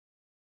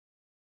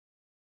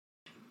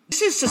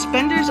This is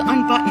Suspenders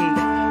Unbuttoned,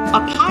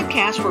 a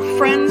podcast where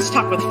friends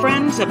talk with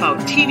friends about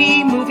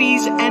TV,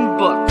 movies, and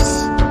books.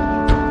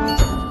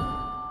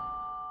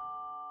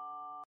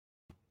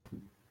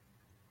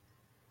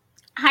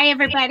 Hi,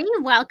 everybody.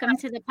 Welcome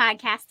to the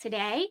podcast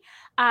today.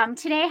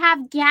 Today I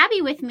have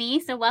Gabby with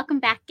me. So welcome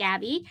back,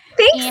 Gabby.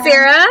 Thanks,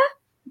 Sarah.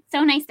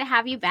 So nice to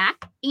have you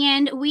back.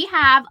 And we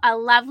have a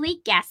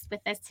lovely guest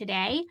with us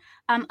today,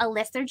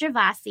 Alyssa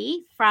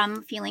Gervasi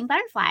from Feeling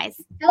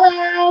Butterflies.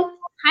 Hello.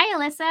 Hi,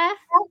 Alyssa.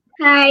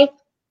 Hi.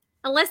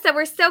 Alyssa,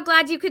 we're so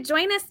glad you could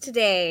join us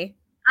today.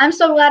 I'm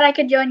so glad I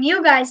could join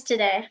you guys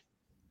today.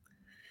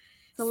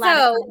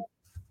 So,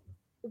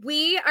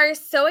 we are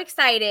so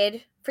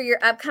excited for your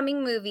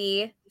upcoming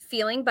movie,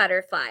 Feeling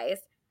Butterflies.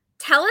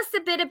 Tell us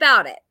a bit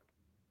about it.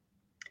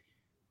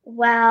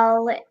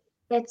 Well,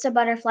 it's a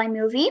butterfly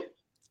movie,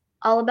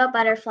 all about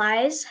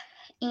butterflies.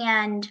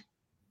 And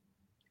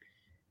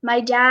my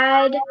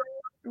dad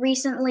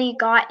recently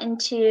got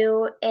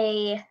into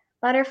a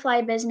butterfly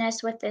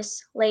business with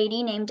this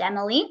lady named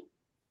Emily.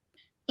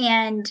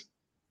 And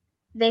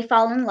they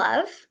fall in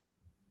love.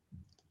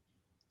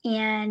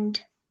 And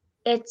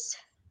it's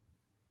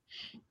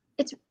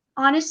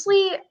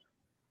honestly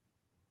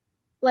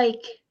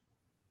like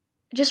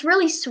just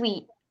really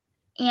sweet,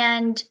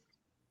 and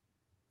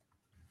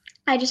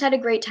I just had a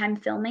great time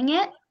filming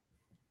it.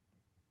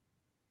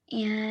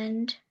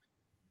 And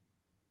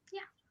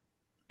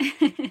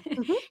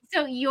Mm-hmm.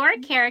 So your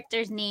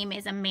character's name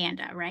is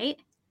Amanda, right?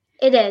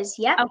 It is,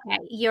 yeah. Okay,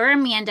 you're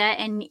Amanda,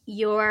 and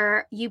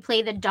you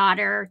play the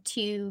daughter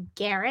to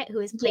Garrett, who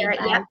is played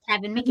by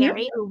Kevin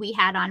McGarry, who we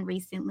had on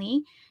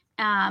recently,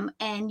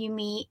 and you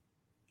meet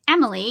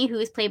Emily, who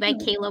is played by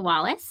Kayla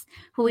Wallace,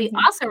 who we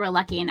also were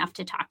lucky enough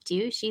to talk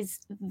to. She's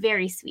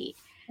very sweet.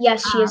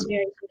 Yes, she is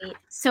very sweet.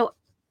 So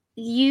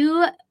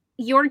your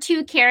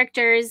two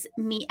characters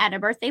meet at a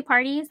birthday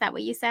party. Is that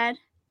what you said?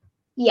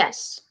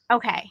 Yes.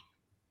 Okay.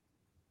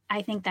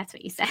 I think that's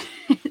what you said.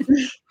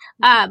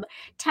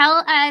 Tell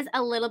us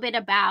a little bit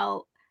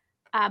about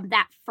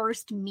that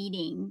first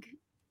meeting.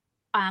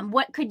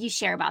 What could you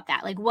share about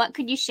that? Like, what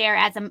could you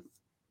share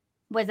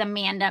was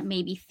Amanda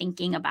maybe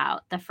thinking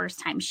about the first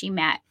time she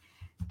met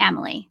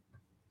Emily?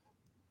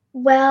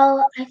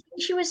 Well, I think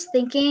she was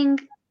thinking,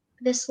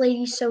 this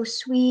lady's so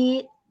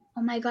sweet.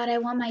 Oh my God, I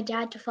want my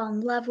dad to fall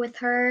in love with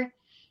her.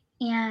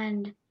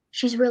 And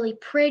she's really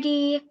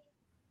pretty.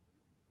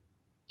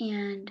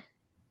 And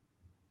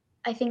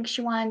I think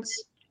she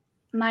wants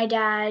my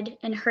dad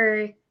and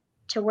her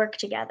to work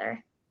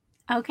together.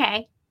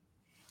 Okay.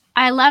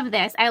 I love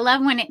this. I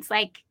love when it's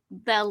like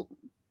the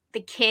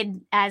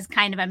kid as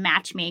kind of a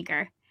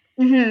matchmaker.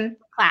 Mm-hmm.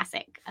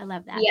 Classic. I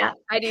love that. Yeah,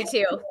 I do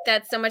too.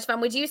 That's so much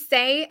fun. Would you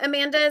say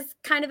Amanda's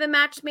kind of a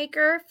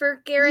matchmaker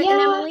for Garrett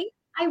and Emily?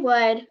 I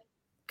would.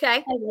 Okay.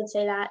 I would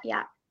say that,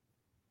 yeah.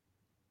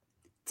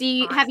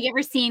 Have you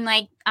ever seen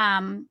like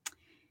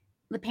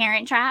The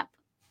Parent Trap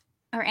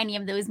or any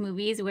of those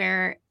movies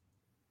where?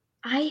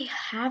 I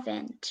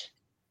haven't.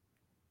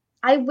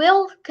 I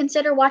will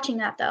consider watching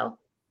that though.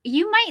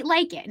 You might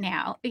like it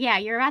now. Yeah,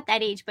 you're at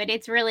that age, but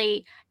it's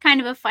really kind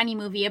of a funny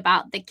movie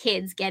about the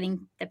kids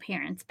getting the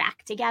parents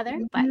back together.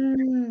 But,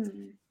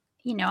 you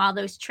know, all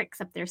those tricks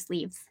up their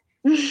sleeves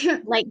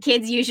like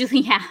kids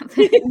usually have.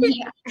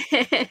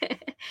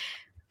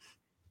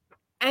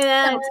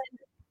 And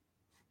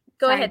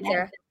go ahead,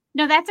 Sarah.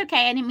 No, that's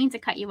okay. I didn't mean to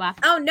cut you off.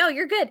 Oh, no,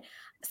 you're good.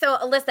 So,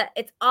 Alyssa,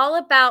 it's all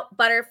about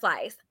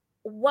butterflies.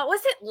 What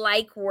was it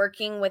like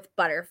working with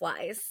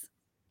butterflies?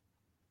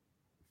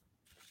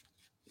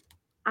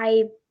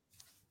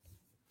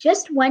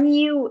 When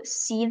you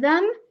see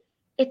them,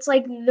 it's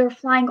like they're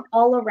flying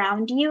all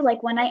around you.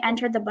 Like when I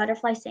entered the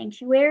butterfly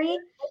sanctuary,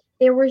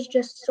 there was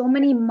just so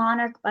many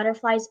monarch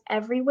butterflies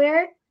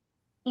everywhere,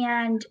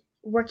 and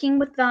working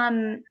with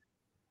them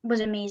was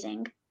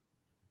amazing.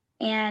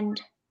 And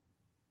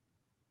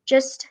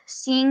just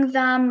seeing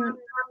them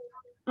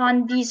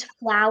on these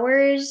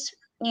flowers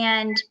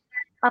and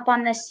up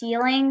on the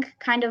ceiling,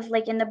 kind of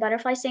like in the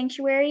butterfly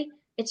sanctuary,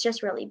 it's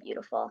just really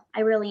beautiful. I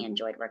really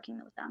enjoyed working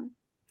with them.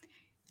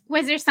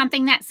 Was there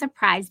something that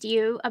surprised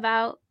you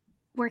about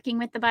working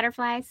with the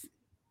butterflies?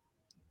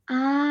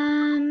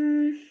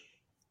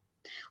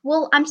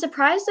 Well, I'm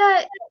surprised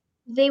that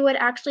they would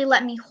actually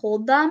let me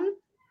hold them,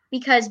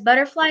 because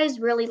butterflies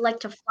really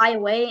like to fly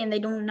away and they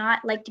do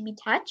not like to be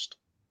touched.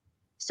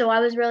 So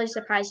I was really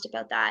surprised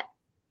about that.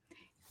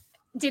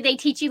 Did they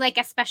teach you like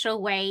a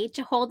special way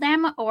to hold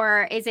them,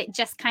 or is it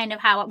just kind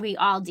of how we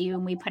all do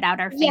when we put out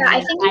our fingers? Yeah,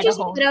 I think we just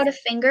put out a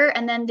finger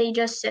and then they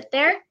just sit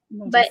there.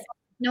 But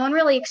no one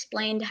really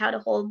explained how to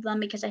hold them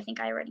because I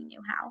think I already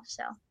knew how.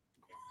 So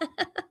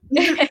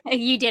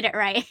you did it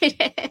right.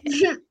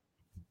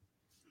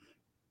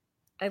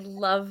 I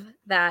love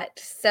that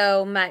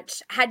so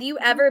much. Had you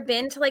ever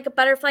been to like a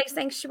butterfly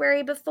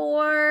sanctuary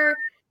before?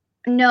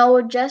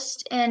 No,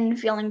 just in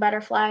Feeling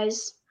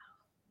Butterflies.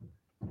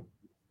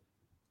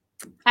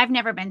 I've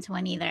never been to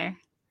one either.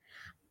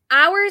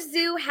 Our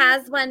zoo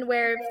has one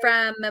where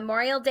from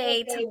Memorial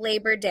Day to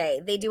Labor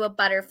Day, they do a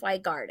butterfly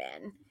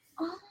garden.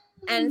 Oh,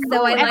 and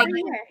so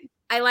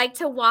I I like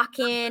to walk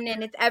in,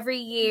 and it's every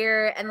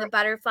year, and the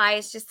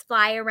butterflies just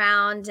fly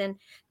around and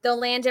they'll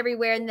land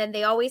everywhere. And then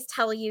they always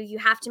tell you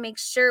have to make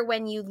sure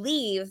when you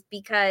leave,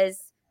 because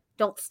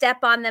don't step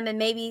on them, and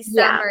maybe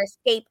some are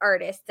escape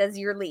artists as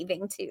you're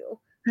leaving too.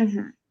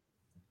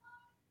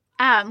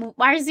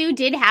 Our zoo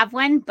did have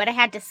one, but I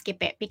had to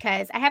skip it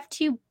because I have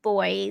 2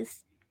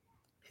 boys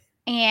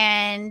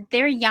and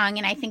they're young,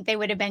 and I think they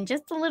would have been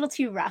just a little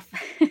too rough.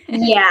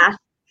 Yeah.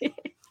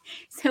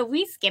 So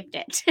we skipped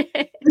it.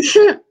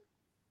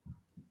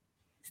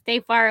 Stay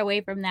far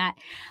away from that.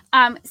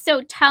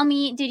 So tell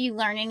me, did you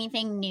learn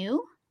anything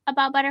new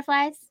about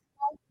butterflies?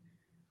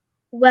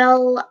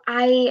 Well,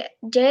 I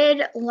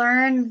did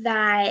learn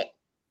that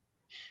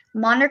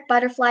monarch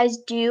butterflies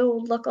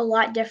do look a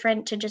lot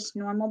different to just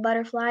normal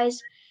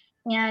butterflies.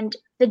 And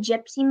the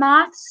gypsy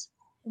moths,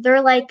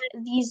 they're like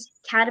these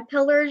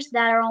caterpillars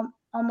that are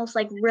almost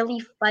like really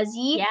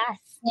fuzzy Yes.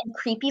 and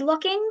creepy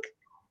looking.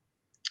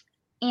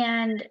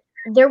 And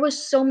there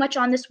was so much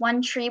on this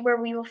one tree where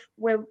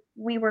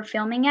we were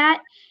filming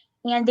at,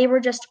 and they were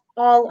just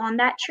all on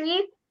that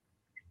tree.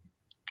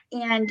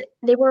 And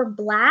they were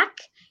black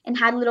and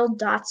had little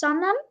dots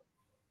on them.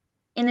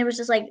 And there was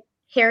just like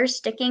hair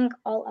sticking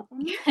all up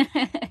on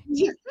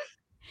them.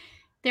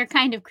 They're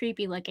kind of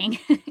creepy looking.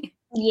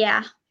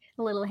 Yeah.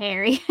 A little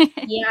hairy.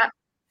 Yeah.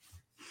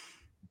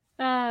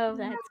 Oh,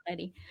 that's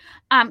funny.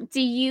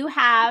 Do you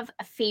have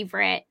a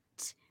favorite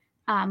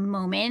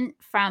moment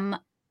from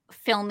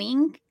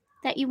filming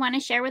that you want to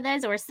share with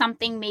us, or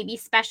something maybe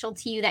special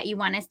to you that you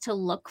want us to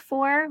look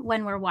for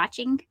when we're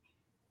watching?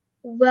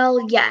 Well,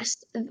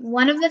 yes.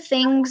 One of the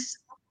things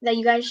that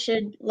you guys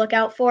should look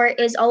out for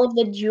is all of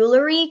the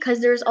jewelry, because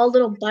there's all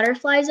little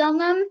butterflies on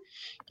them.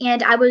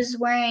 And I was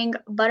wearing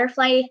a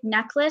butterfly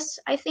necklace,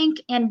 I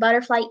think, and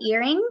butterfly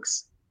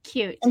earrings.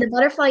 Cute. And the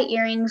butterfly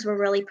earrings were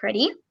really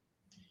pretty.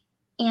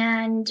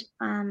 And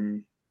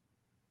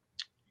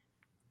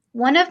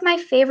one of my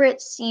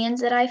favorite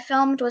scenes that I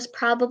filmed was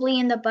probably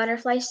in the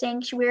butterfly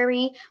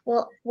sanctuary,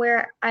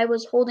 where I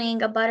was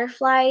holding a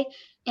butterfly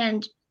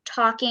and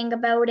talking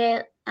about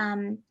it,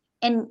 and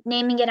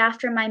naming it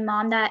after my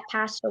mom that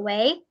passed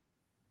away.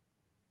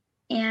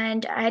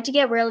 And I had to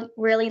get really,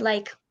 really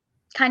like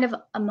kind of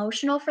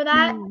emotional for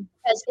that,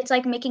 because it's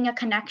like making a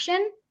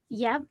connection.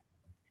 Yep.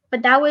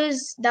 But that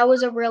was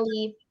a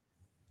really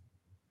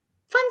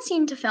fun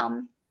scene to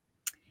film.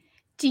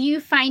 Do you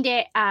find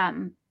it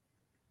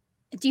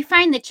do you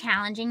find the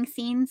challenging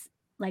scenes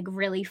like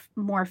really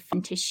more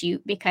fun to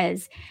shoot,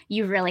 because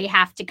you really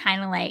have to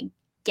kind of like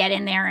get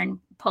in there and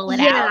pull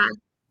it out?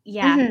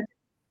 Yeah.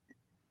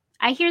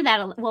 I hear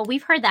that. Well,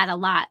 we've heard that a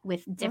lot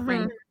with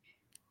different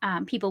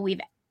people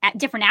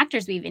different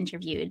actors we've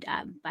interviewed.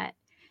 But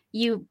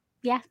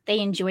they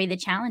enjoy the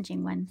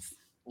challenging ones.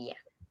 Yeah.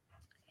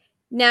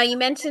 Now, you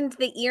mentioned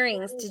the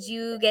earrings. Did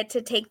you get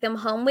to take them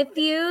home with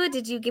you?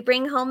 Did you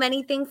bring home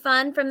anything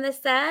fun from the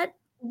set?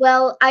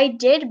 Well, I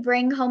did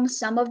bring home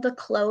some of the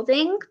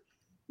clothing,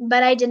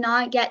 but I did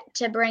not get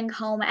to bring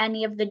home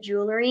any of the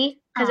jewelry,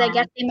 because I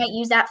guess they might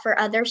use that for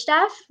other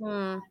stuff.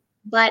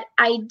 But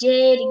I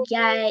did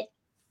get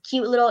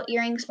cute little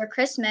earrings for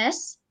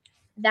Christmas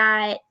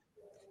that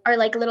are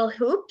like little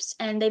hoops,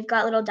 and they've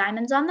got little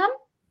diamonds on them.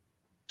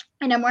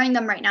 And I'm wearing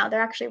them right now.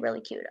 They're actually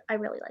really cute. I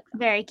really like them.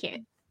 Very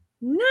cute.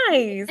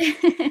 Nice.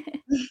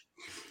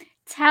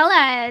 Tell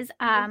us,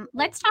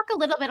 let's talk a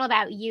little bit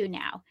about you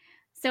now.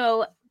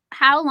 So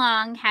how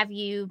long have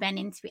you been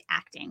into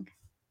acting?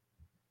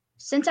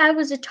 Since I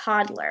was a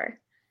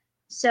toddler.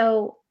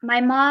 So my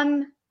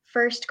mom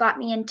first got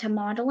me into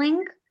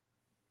modeling,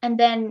 and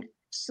then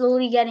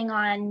slowly getting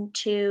on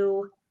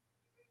to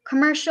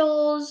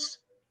commercials,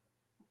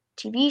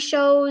 TV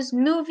shows,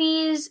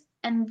 movies,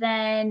 and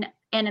then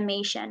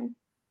animation.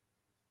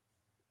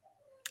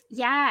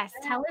 Yes.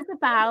 Tell us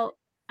about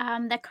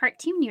the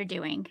cartoon you're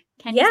doing.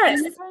 Can you say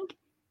anything?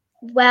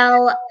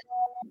 Well,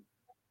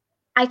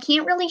 I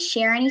can't really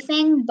share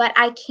anything, but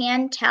I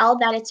can tell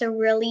that it's a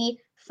really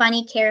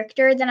funny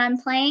character that I'm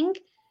playing.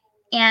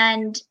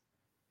 And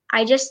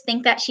I just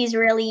think that she's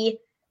really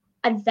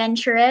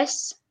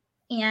adventurous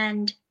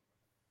and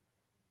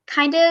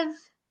kind of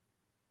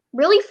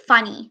really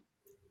funny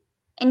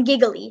and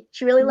giggly.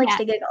 She really likes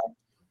to giggle.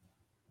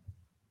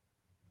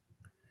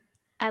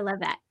 I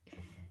love that.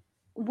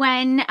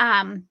 When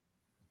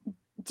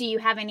do you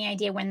have any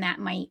idea when that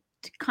might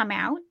come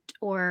out,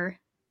 or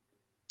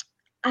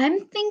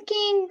I'm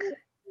thinking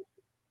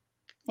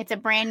it's a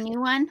brand new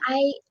one?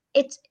 I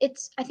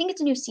think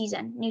it's a new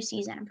season,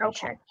 I'm pretty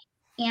sure.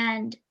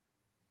 And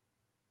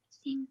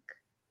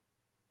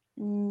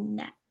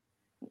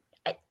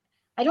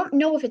I don't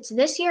know if it's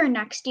this year or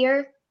next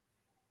year,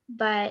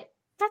 but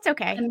that's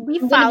okay. We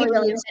follow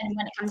really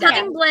when it comes out.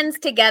 Time blends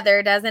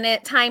together, doesn't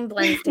it? Time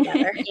blends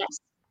together. Yes.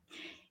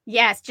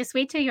 Yes, just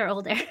wait till you're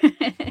older.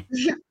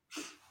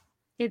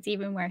 It's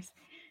even worse.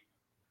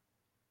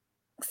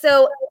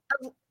 So,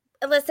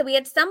 Alyssa, we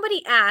had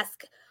somebody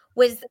ask,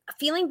 was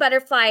Feeling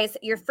Butterflies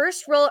your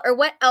first role, or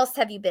what else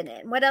have you been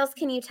in? What else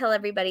can you tell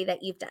everybody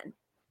that you've done?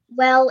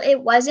 Well, it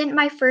wasn't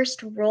my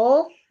first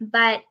role,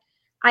 but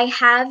I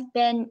have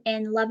been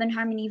in Love and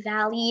Harmony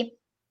Valley,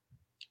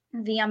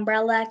 the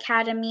Umbrella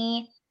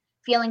Academy,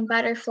 Feeling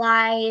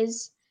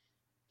Butterflies,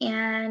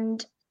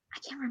 and I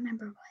can't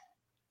remember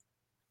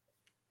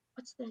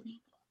what's the name.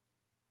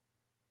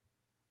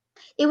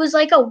 It was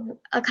like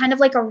a kind of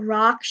like a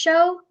rock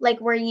show, like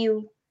where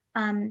you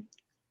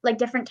like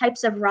different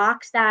types of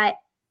rocks that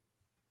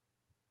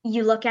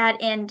you look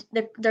at, and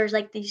there's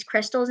like these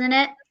crystals in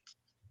it,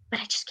 but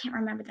I just can't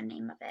remember the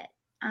name of it.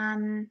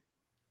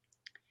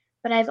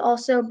 But I've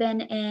also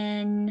been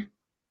in,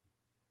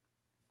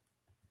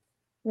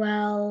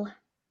 well,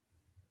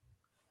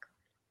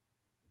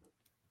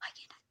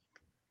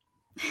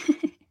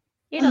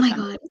 oh my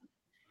God.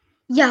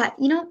 Yeah,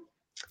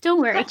 Don't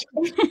worry.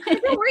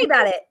 Don't worry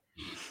about it.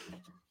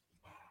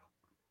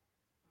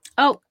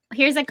 Oh,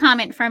 here's a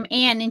comment from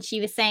Anne, and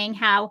she was saying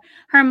how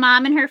her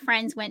mom and her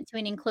friends went to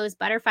an enclosed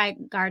butterfly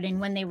garden.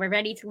 When they were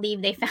ready to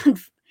leave, they found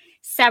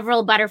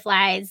several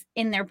butterflies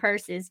in their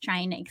purses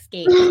trying to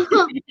escape.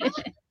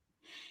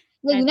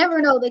 Yeah, you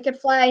never know. They could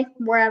fly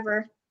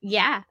wherever.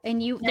 Yeah, and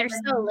they're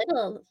so know.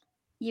 little,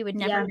 you would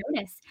never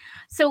notice.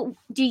 So,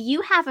 do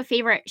you have a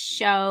favorite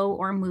show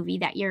or movie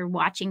that you're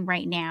watching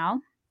right now?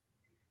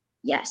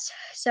 Yes.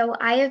 So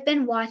I have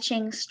been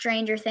watching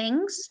Stranger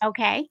Things,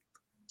 Okay.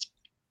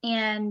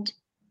 and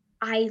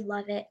I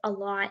love it a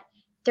lot.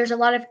 There's a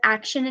lot of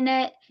action in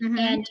it,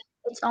 and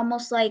it's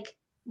almost like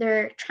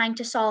they're trying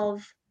to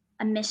solve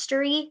a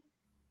mystery.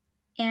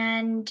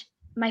 And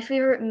my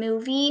favorite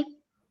movie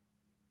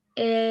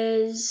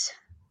is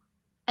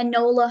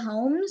Enola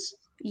Holmes.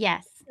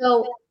 Yes.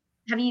 So,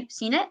 have you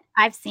seen it?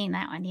 I've seen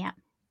that one, yeah.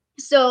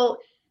 So,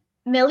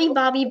 Millie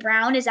Bobby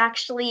Brown is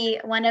actually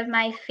one of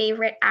my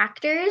favorite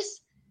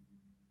actors.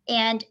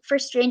 And for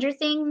Stranger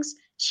Things,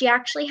 she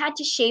actually had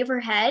to shave her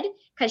head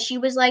because she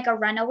was like a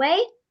runaway.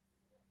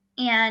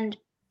 And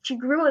she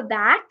grew it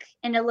back,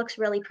 and it looks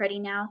really pretty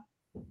now.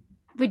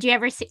 Would you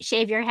ever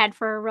shave your head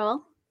for a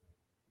role?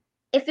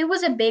 If it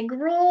was a big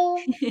role,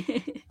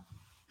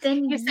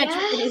 then You're such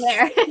yes. pretty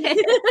hair.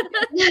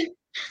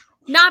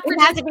 Not for It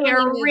has just to be a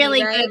movie,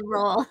 really right? good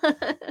role.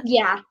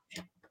 Yeah.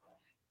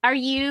 Are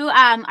you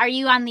on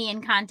the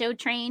Encanto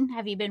train?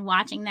 Have you been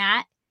watching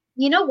that?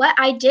 You know what?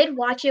 I did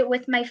watch it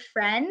with my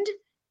friend,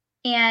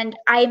 and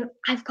I've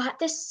got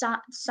this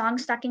song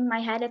stuck in my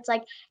head. It's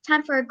like,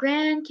 time for a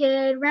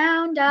grandkid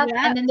roundup,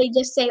 and then they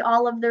just say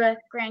all of the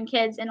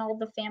grandkids and all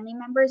the family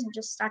members, and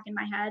just stuck in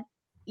my head.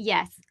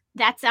 Yes,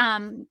 that's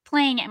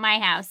playing at my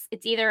house.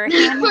 It's either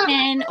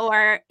Hamilton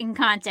or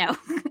Encanto.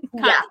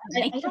 Yeah,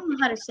 I don't know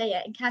how to say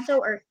it. Encanto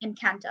or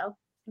Encanto.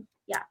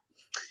 Yeah.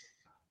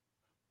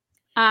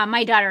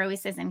 My daughter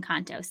always says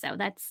Encanto, so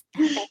that's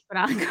what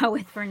I'll go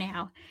with for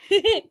now.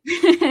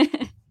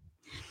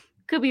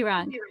 Could be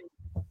wrong.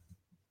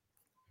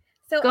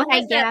 So Go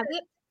ahead, Alyssa, Gab.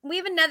 we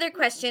have another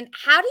question.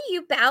 How do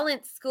you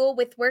balance school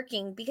with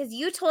working? Because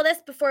you told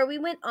us before we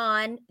went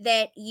on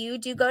that you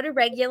do go to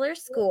regular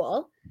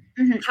school.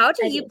 How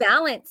do you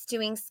balance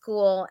doing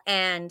school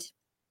and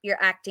your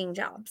acting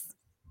jobs?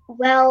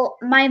 Well,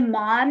 my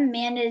mom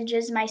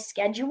manages my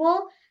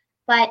schedule,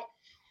 but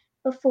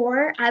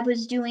before I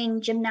was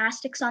doing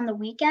gymnastics on the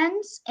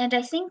weekends, and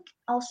I think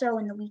also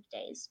in the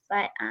weekdays.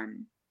 But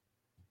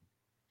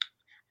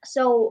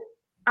so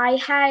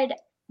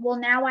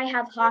now I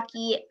have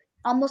hockey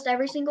almost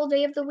every single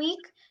day of the week,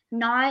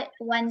 not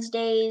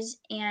Wednesdays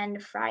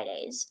and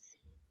Fridays.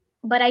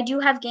 But I do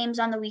have games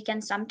on the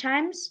weekends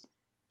sometimes.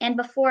 And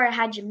before I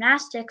had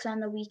gymnastics on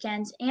the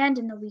weekends and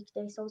in the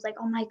weekdays. So I was like,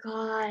 oh my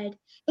God.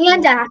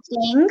 And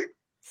acting.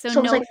 So I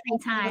was no like, free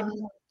time.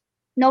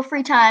 No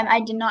free time. I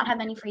did not have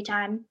any free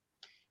time.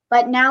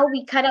 But now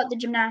we cut out the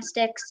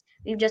gymnastics.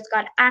 We've just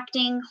got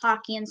acting,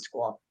 hockey, and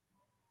school.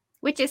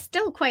 Which is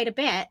still quite a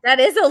bit. That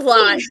is a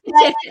lot.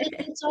 But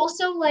it's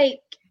also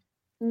like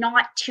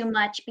not too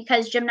much,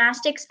 because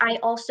gymnastics I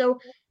also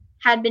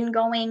had been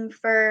going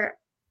for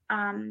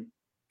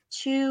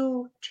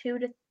 2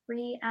 to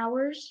 3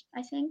 hours,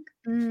 I think.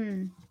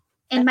 And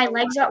my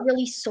legs got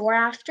really sore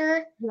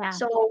after. Yeah.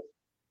 So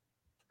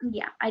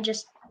yeah, I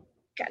just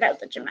cut out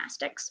the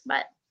gymnastics,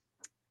 but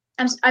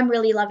I'm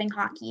really loving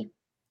hockey.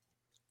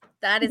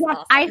 That is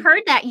awesome. I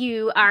heard that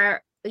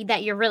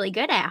you're really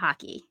good at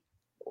hockey.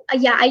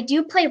 Yeah, I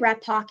do play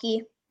rep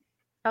hockey.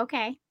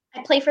 Okay.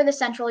 I play for the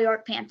Central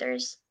York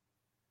Panthers.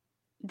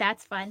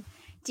 That's fun.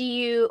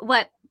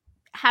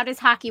 How does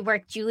hockey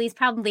work? Julie's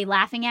probably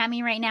laughing at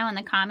me right now in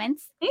the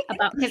comments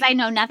because I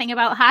know nothing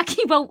about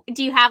hockey, but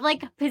do you have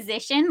like a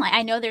position? Like,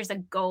 I know there's a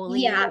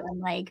goalie. Yeah, and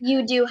like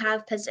you do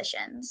have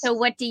positions. So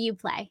what do you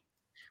play?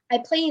 I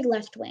play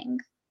left wing.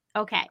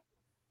 Okay.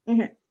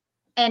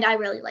 And I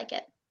really like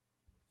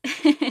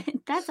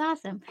it. That's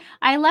awesome.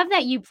 I love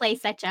that you play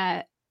such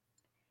a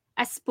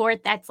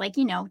sport that's like,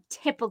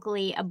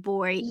 typically a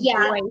boy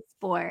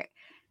sport.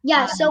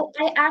 Yeah, so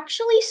I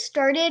actually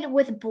started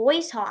with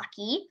boys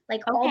hockey,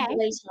 like all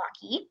boys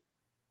hockey.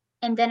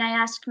 And then I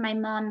asked my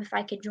mom if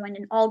I could join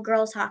an all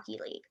girls hockey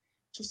league.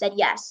 She said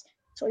yes.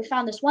 So we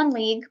found this one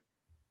league.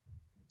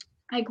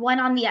 I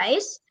went on the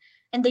ice.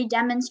 and they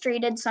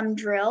demonstrated some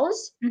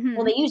drills.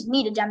 Well, they used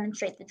me to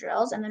demonstrate the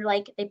drills, and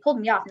they pulled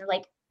me off, and they're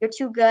like, "You're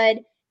too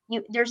good.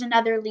 There's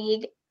another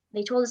league."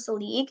 They told us the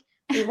league.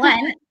 We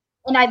went,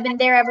 and I've been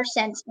there ever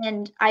since,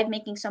 and I'm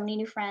making so many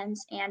new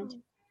friends,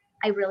 and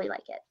I really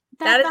like it.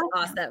 That is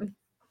awesome.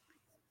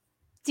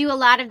 Do a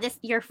lot of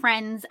your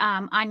friends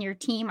on your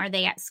team, are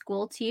they at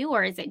school too,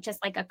 or is it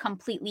just like a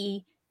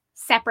completely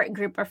separate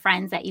group of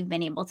friends that you've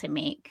been able to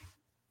make?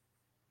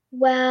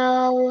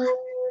 Well,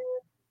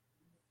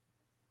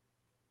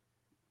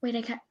 wait,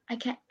 I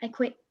can't,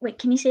 wait,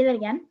 can you say that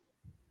again?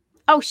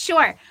 Oh,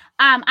 sure.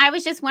 I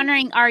was just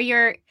wondering, are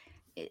your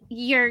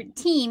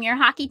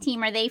hockey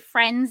team, are they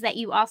friends that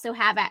you also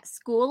have at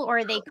school, or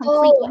are they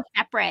completely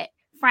separate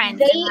friends?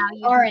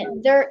 They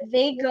aren't.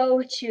 They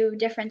go to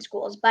different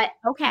schools, but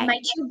my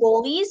two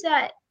goalies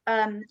that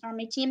are on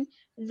my team,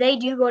 they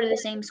do go to the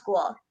same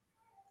school.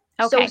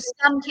 Okay. So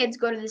some kids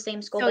go to the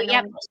same school. So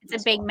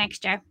it's a big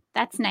mixture.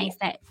 That's nice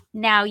that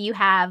now you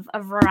have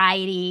a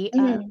variety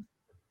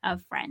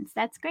of friends.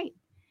 That's great.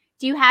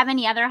 Do you have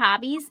any other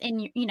hobbies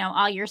in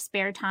all your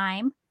spare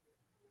time?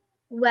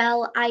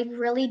 Well, I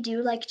really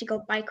do like to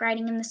go bike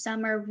riding in the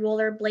summer,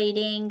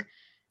 rollerblading,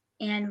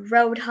 and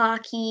road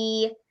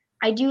hockey.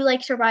 I do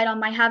like to ride on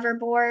my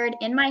hoverboard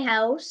in my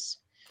house.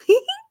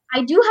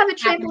 I do have a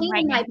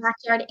trampoline in my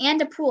backyard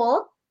and a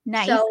pool.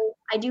 Nice. So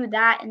I do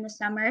that in the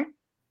summer.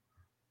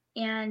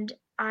 And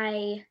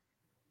I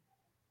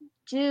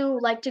do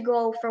like to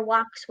go for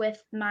walks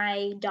with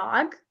my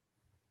dog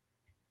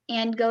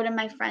and go to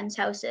my friends'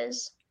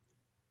 houses.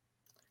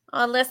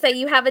 Alyssa,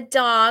 you have a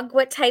dog.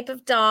 What type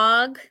of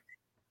dog?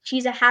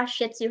 She's a half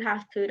Shih Tzu,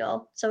 half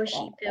poodle. So a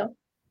Shih Tzu.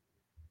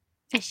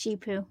 A Shih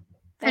Tzu.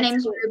 Her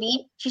name's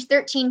Ruby. She's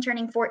 13,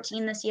 turning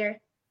 14 this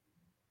year.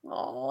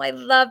 Oh, I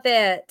love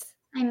it.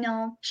 I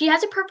know. She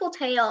has a purple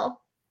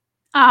tail.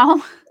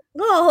 Oh.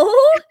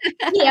 Oh.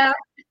 Yeah.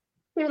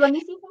 Here, let me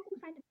see if I can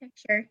find a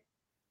picture.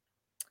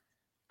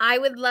 I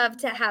would love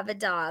to have a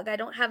dog. I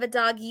don't have a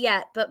dog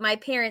yet, but my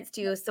parents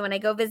do. So when I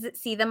go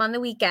see them on the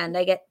weekend,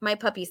 I get my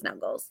puppy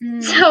snuggles.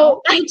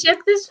 So I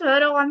took this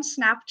photo on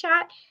Snapchat.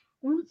 I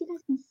don't know if you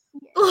guys can see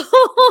it.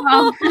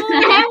 Oh.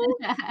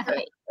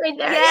 right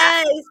there.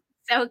 Yes. Yeah.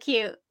 So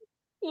cute.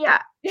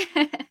 Yeah.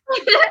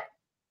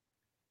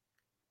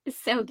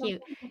 So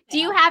cute. Do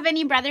you have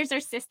any brothers or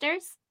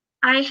sisters?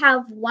 I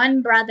have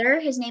one brother.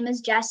 His name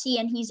is Jesse,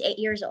 and he's 8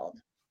 years old.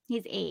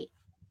 He's 8.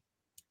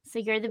 So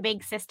you're the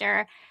big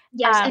sister.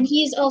 Yes, and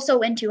he's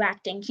also into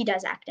acting. He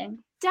does acting.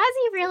 Does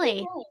he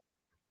really?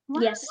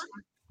 Yes.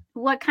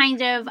 What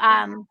kind of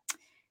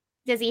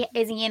is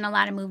he in a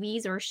lot of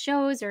movies or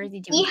shows, or is he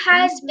doing? He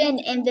has been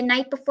in The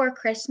Night Before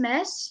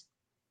Christmas,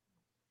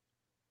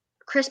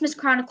 Christmas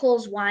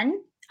Chronicles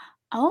 1.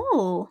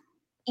 Oh.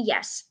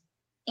 Yes.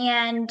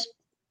 And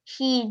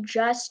he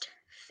just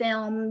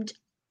filmed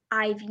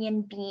Ivy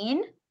and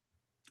Bean.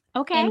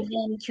 Okay. In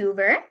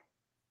Vancouver.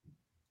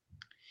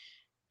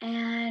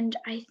 And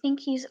I think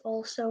he's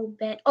also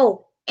been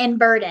in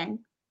Burden.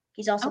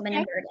 He's also been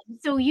in Burden.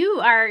 So you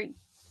are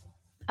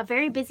a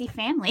very busy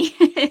family.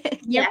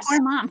 Your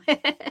poor mom.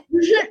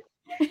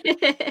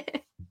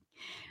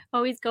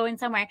 Always going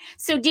somewhere.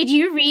 So did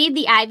you read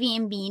the Ivy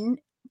and Bean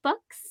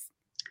books?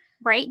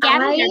 Right,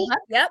 Gabby?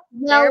 Yep.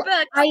 Well,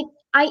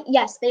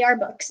 yes, they are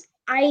books.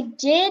 I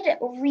did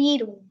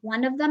read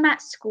one of them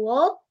at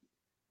school,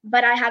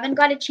 but I haven't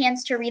got a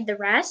chance to read the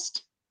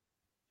rest.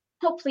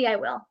 Hopefully I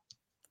will.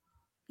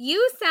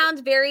 You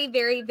sound very,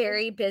 very,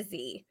 very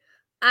busy.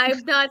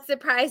 I'm not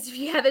surprised if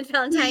you haven't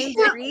found time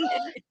to read.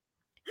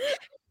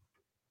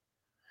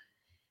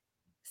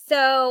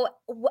 So,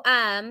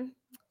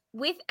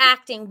 with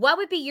acting, what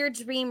would be your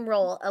dream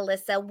role,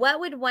 Alyssa? What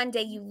would one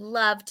day you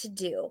love to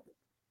do?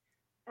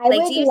 I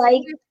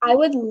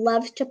would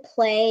love to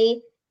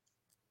play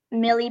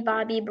Millie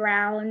Bobby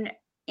Brown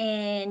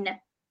in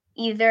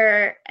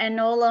either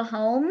Enola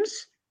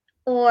Holmes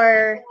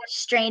or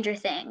Stranger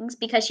Things,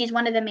 because she's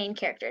one of the main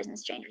characters in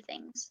Stranger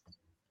Things.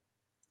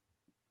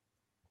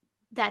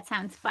 That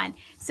sounds fun.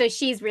 So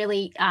she's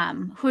really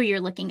who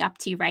you're looking up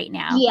to right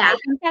now. Yeah. I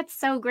think that's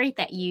so great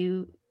that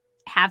you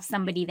have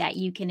somebody that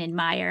you can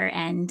admire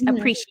and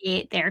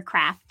appreciate their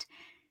craft.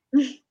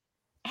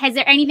 Is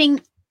there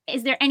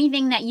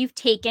anything that you've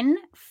taken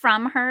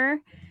from her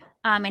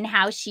and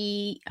how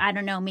she, I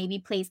don't know, maybe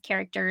plays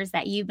characters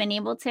that you've been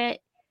able to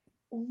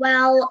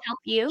help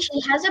you?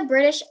 She has a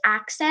British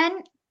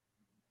accent,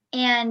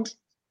 and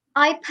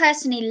I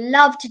personally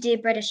love to do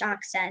British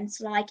accents.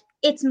 Like,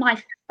 it's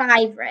my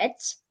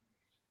favorite.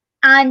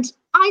 And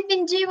I've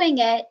been doing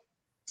it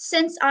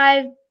since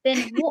I've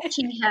been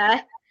watching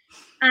her,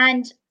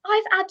 and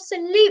I've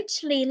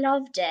absolutely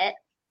loved it.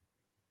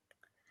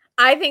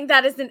 I think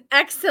that is an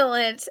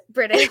excellent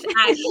British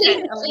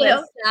accent,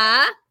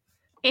 Alyssa.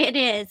 It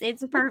is.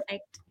 It's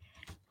perfect.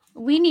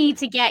 We need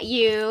to get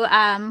you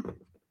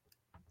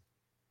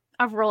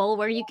a role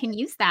where you can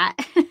use that.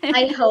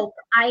 I hope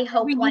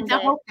we one need day.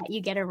 to hope that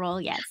you get a role.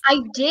 Yes.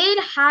 I did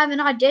have an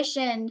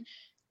audition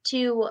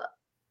to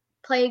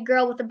play a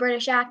girl with a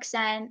British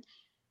accent,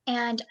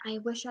 And I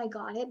wish I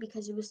got it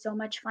because it was so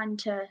much fun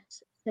to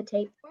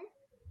tape for.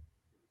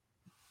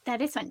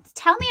 That is fun.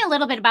 Tell me a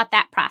little bit about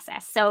that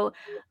process. So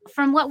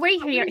from what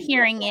we're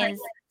hearing is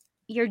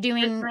you're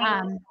doing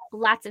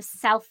lots of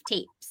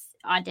self-tapes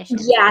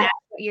auditions. Yeah. That's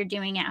what you're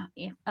doing now.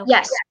 Okay.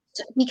 Yes,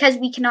 because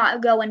we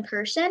cannot go in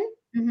person.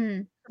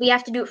 Mm-hmm. We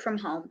have to do it from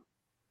home.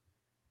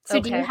 So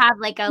do you have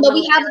like a No,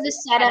 we have the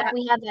setup.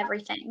 We have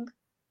everything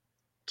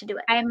to do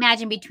it. I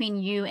imagine between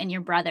you and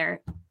your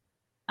brother,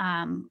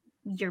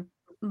 your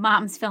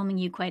mom's filming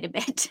you quite a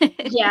bit.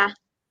 Yeah.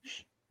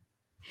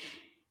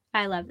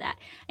 I love that.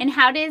 And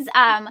how does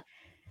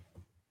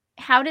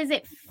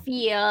it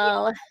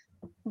feel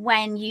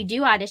when you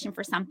do audition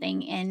for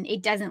something and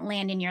it doesn't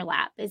land in your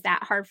lap? Is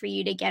that hard for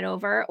you to get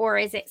over, or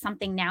is it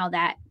something now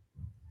that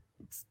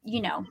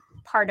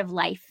part of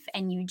life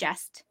and you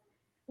just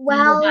move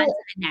on to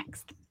the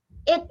next?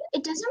 It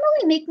doesn't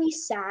really make me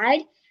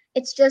sad.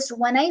 It's just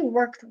when I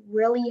worked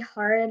really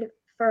hard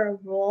for a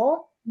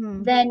role,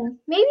 then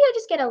maybe I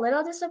just get a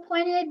little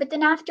disappointed, but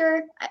then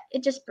after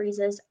it just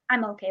breezes.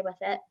 I'm okay with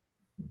it.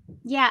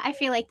 Yeah, I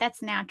feel like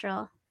that's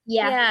natural.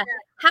 Yeah.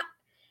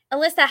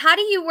 Alyssa, how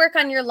do you work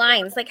on your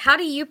lines? Like, how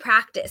do you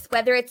practice,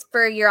 whether it's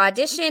for your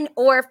audition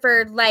or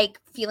for like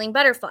feeling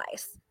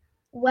butterflies?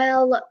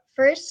 Well,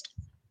 first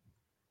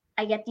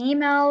I get the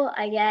email,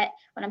 I get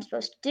what I'm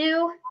supposed to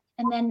do,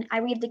 and then I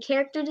read the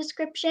character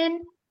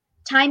description,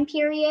 time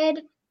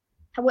period,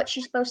 what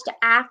she's supposed to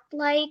act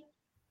like.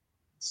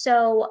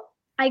 So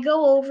I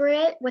go over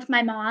it with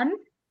my mom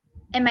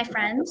and my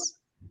friends,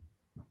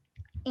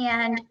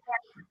 and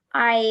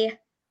I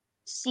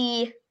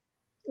see,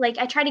 like,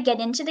 I try to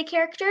get into the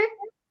character,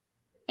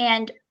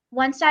 and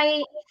once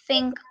I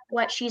think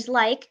what she's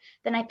like,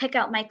 then I pick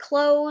out my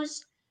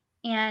clothes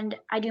and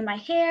I do my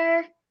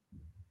hair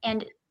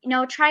and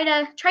try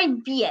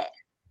and be it.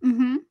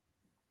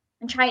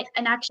 And try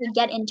and actually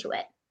get into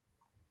it.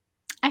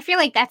 I feel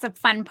like that's a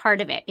fun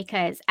part of it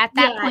because at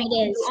that point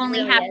you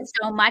only have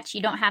so much.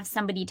 You don't have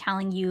somebody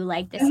telling you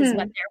like this is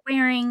what they're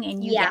wearing,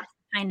 and you get to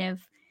kind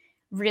of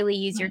really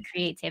use your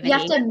creativity. You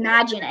have to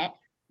imagine it.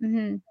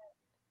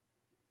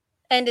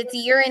 And it's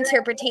your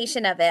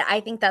interpretation of it. I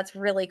think that's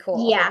really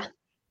cool. Yeah.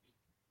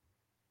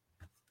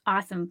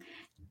 Awesome.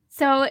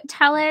 So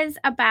tell us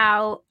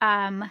about,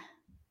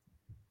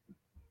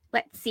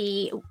 let's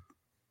see,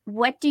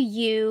 what do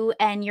you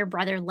and your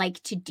brother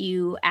like to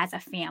do as a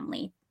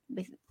family?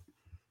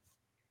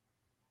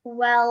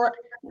 Well,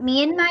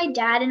 me and my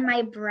dad and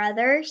my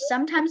brother,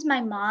 sometimes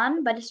my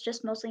mom, but it's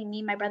just mostly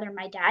me, my brother, and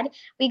my dad.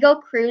 We go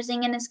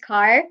cruising in his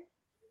car.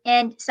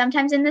 And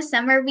sometimes in the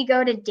summer, we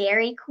go to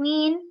Dairy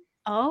Queen.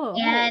 Oh.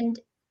 And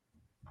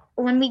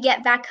when we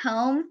get back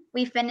home,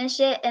 we finish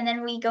it and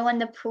then we go in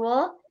the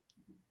pool.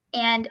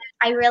 And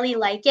I really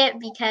like it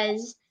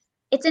because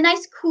it's a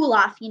nice cool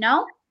off,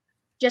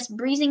 just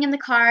breezing in the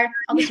car,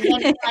 all this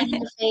wind flying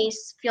in the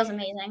face, feels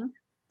amazing.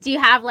 Do you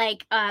have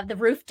like the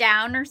roof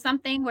down or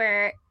something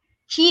where?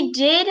 He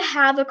did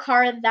have a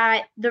car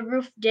that the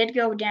roof did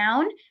go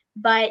down,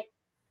 but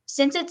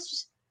since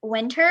it's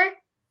winter,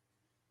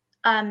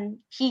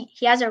 he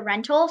has a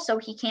rental, so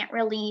he can't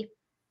really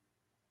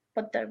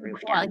put the roof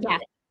down. Yeah,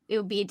 it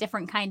would be a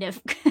different kind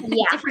of.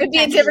 Yeah, it would be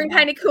a different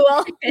kind of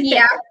cool.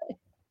 Yeah.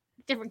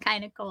 Different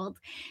kind of cold.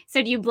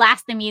 So do you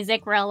blast the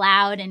music real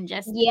loud and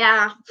just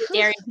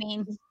Dairy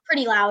Queen?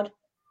 Pretty loud.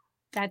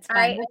 That's fun.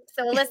 All right.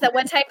 So Alyssa,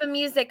 what type of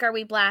music are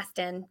we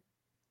blasting?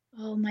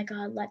 Oh my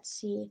God, let's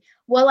see.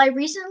 Well, I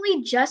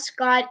recently just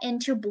got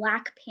into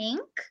Blackpink,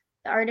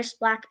 the artist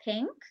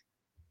Blackpink,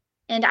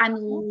 and I'm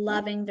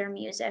loving their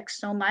music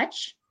so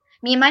much.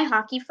 Me and my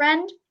hockey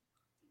friend,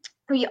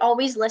 we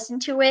always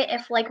listen to it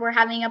if like we're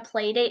having a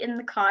play date in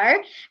the car.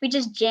 We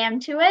just jam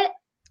to it.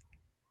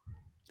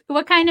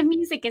 What kind of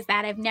music is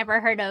that? I've never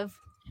heard of.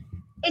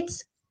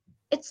 It's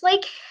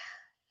like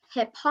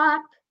hip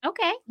hop.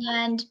 Okay.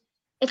 And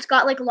it's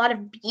got like a lot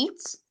of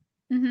beats.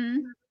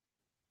 And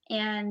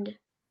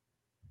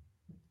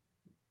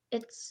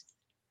it's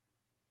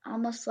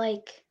almost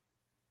like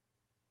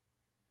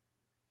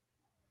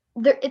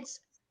there's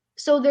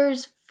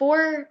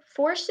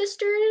four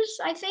sisters,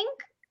 I think,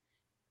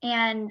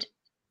 and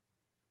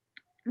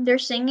they're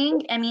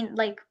singing. I mean,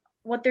 like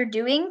what they're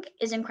doing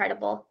is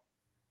incredible.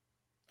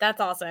 That's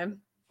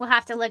awesome. We'll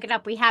have to look it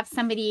up. We have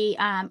somebody,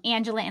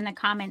 Angela in the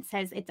comments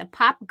says it's a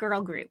pop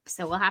girl group.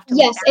 So we'll have to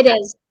look it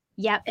is.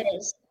 Yep. It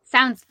is.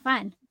 Sounds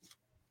fun.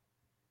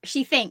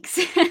 She thinks.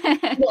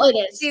 Well, it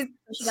is. She's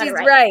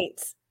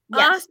right.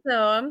 Yes.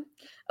 Awesome.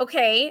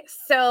 Okay.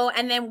 So,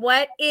 and then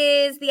what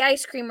is the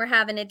ice cream we're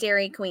having at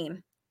Dairy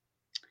Queen?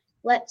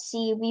 Let's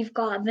see. We've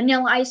got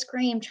vanilla ice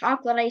cream,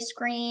 chocolate ice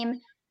cream.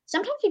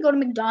 Sometimes we go to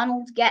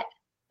McDonald's, get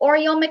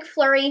Oreo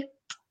McFlurry.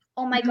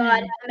 Oh my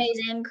God,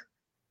 amazing.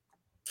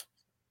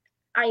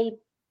 I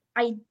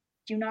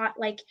do not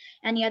like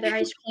any other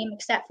ice cream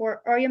except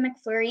for Oreo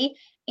McFlurry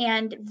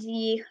and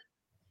the,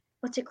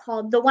 what's it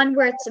called? The one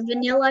where it's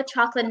vanilla,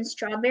 chocolate, and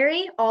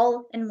strawberry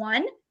all in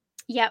one.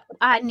 Yep.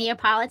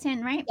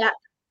 Neapolitan, right? Yeah.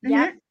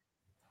 Yeah.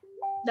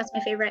 That's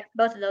my favorite.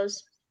 Both of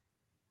those.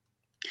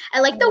 I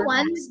like the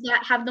ones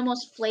that have the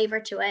most flavor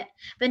to it.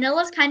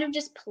 Vanilla's kind of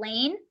just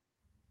plain,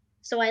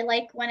 so I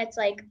like when it's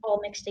like all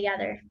mixed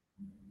together.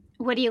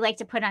 What do you like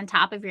to put on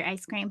top of your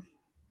ice cream?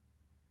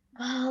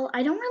 Well,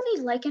 I don't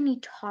really like any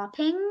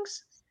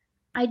toppings.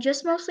 I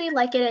just mostly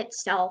like it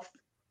itself.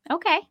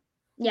 Okay.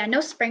 Yeah, no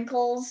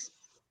sprinkles,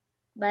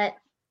 but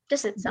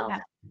just itself.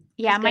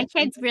 Yeah, It's my good.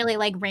 kids really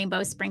like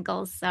rainbow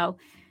sprinkles, so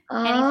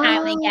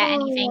anytime we get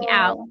anything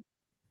out, Oh.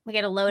 we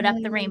got to load up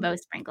the rainbow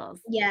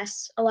sprinkles.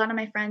 Yes, a lot of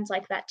my friends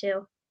like that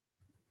too.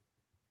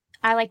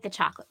 I like the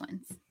chocolate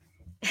ones.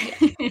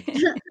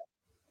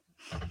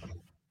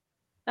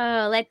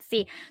 Oh, let's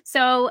see.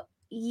 So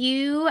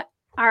you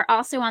are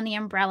also on the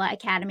Umbrella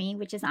Academy,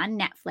 which is on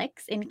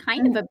Netflix, and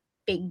kind of a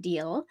big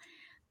deal.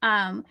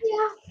 Yeah.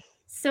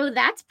 So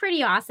that's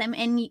pretty awesome.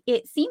 And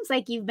it seems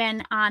like you've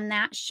been on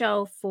that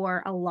show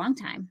for a long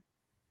time.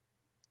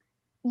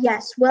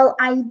 Yes. Well,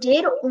 I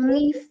did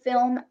only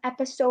film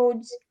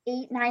episodes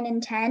 8, 9,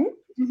 and 10,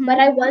 but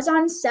I was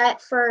on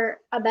set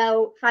for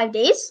about 5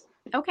 days.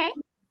 Okay.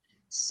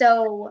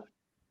 So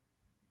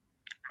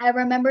I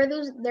remember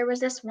there was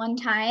this one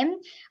time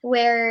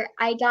where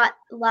I got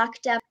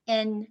locked up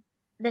in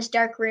this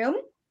dark room,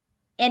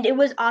 and it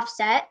was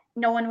offset.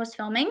 No one was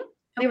filming.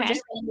 We were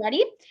just getting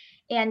ready,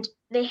 and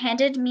they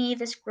handed me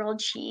this grilled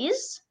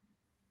cheese.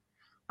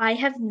 I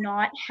have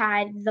not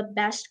had the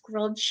best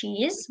grilled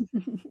cheese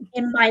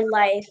in my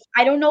life.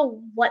 I don't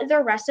know what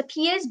the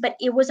recipe is, but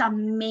it was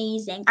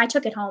amazing. I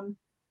took it home.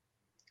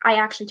 I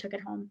actually took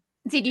it home.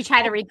 Did you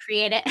try to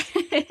recreate it?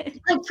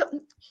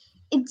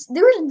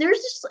 There's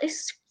just a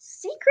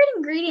secret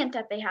ingredient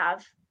that they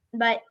have,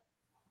 but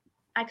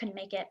I couldn't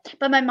make it.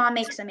 But my mom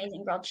makes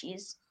amazing grilled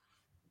cheese.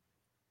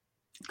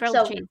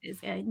 Grilled cheese is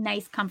a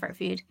nice comfort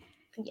food.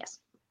 Yes.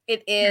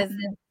 It is.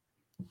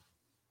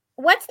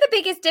 What's the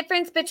biggest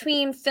difference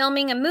between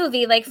filming a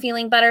movie like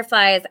Feeling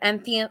Butterflies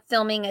and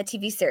filming a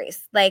TV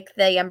series like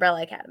The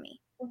Umbrella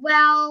Academy?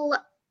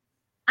 Well,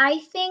 I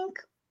think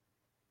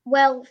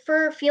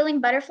for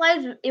Feeling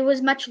Butterflies, it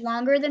was much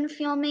longer than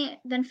filming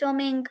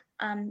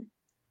The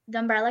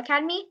Umbrella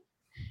Academy,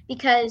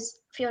 because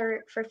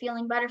for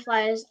Feeling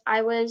Butterflies,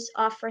 I was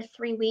off for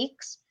 3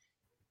 weeks,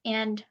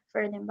 and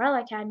for The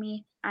Umbrella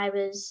Academy, I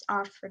was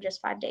off for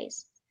just 5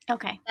 days.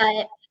 Okay.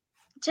 But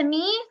to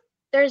me,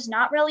 there's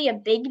not really a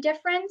big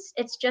difference.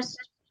 It's just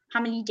how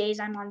many days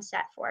I'm on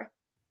set for.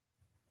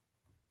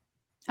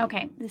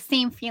 Okay, the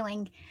same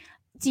feeling.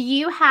 Do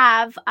you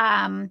have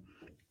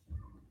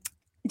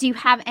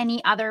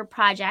any other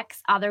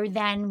projects other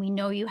than, we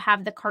know you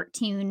have the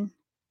cartoon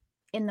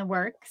in the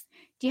works?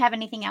 Do you have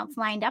anything else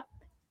lined up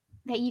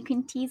that you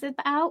can tease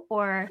about,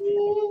 or?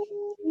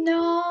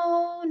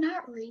 No,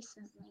 not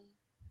recently.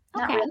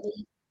 Not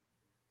really.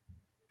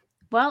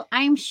 Well,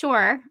 I'm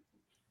sure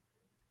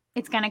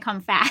it's going to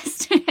come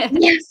fast.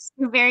 Yes.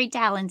 You're very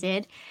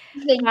talented.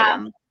 Thank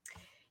you.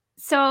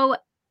 So,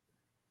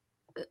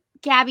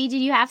 Gabby,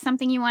 did you have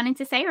something you wanted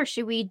to say, or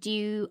should we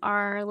do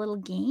our little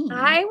game?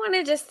 I want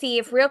to just see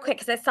if real quick,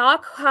 because I saw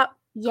a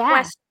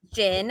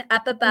question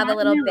up above a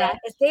little bit.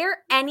 Is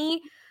there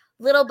any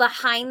little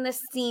behind the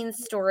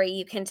scenes story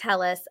you can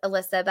tell us,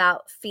 Alyssa,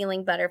 about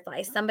Feeling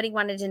Butterflies? Somebody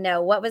wanted to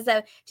know,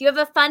 do you have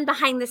a fun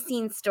behind the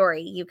scenes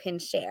story you can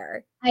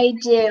share? I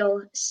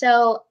do.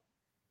 So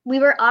we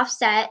were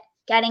offset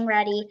getting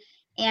ready,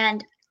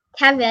 and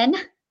Kevin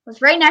was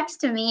right next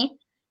to me,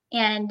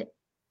 and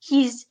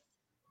he's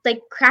like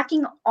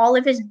cracking all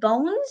of his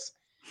bones,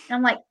 and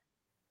I'm like,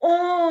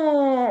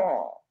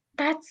 oh,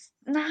 that's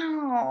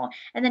no.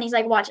 And then he's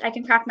like, watch, I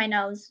can crack my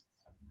nose.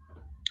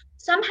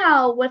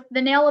 Somehow with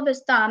the nail of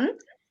his thumb,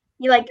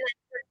 he like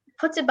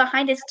puts it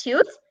behind his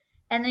tooth,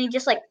 and then he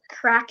just like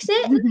cracks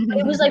it. But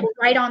it was like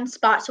right on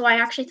spot, so I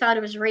actually thought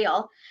it was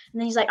real.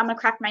 And then he's like, I'm gonna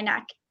crack my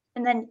neck,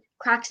 and then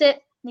cracks it,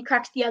 and he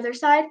cracks the other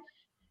side,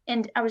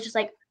 and I was just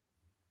like,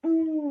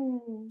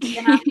 ooh.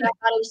 And after, I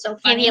thought it was so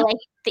funny. Give you like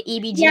the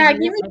EBGBs. Yeah,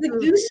 give me the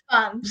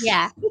goosebumps.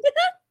 Yeah.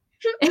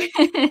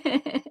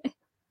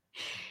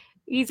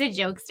 He's a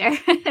jokester.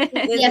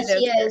 Yes,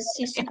 he is.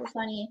 He's super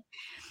funny.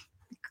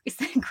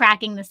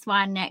 Cracking the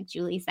swan neck,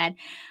 Julie said.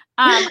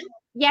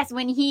 Yes,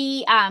 when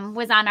he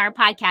was on our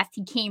podcast,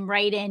 he came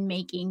right in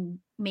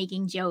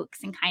making jokes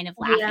and kind of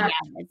laughing at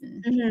us,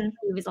 and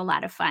it was a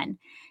lot of fun.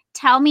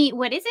 Tell me,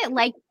 what is it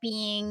like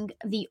being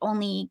the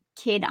only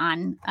kid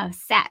on a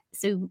set?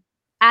 So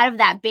out of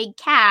that big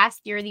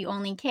cast, you're the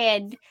only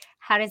kid.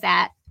 How does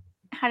that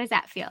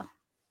feel?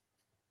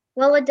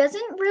 Well, it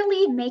doesn't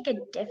really make a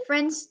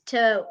difference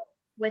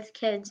with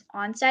kids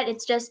on set.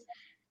 It's just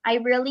I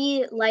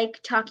really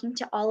like talking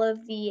to all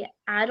of the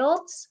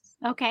adults.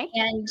 Okay.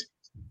 And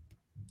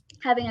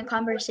having a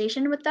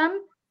conversation with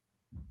them.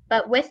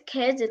 But with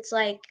kids, it's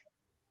like,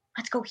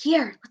 let's go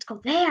here, let's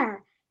go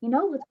there,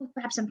 let's go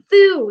grab some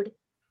food.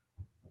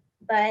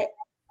 But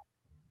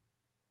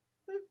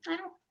I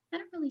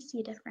don't really see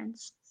a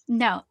difference.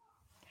 No.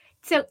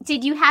 So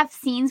did you have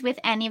scenes with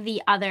any of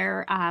the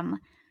other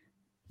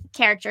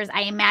characters?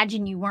 I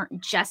imagine you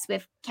weren't just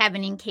with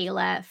Kevin and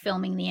Kayla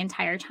filming the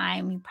entire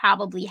time. You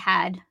probably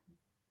had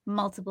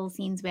multiple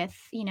scenes with,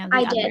 the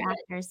I other did.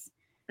 actors.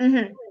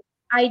 Mm-hmm.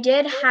 I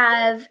did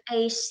have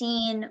a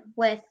scene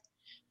with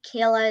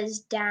Kayla's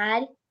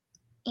dad,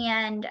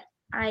 and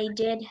I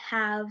did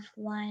have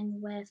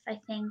one with, I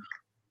think,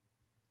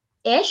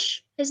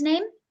 Ish, his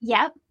name.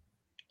 Yep.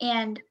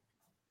 And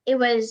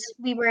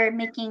we were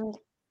making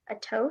a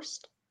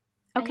toast.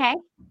 Okay.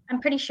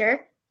 I'm pretty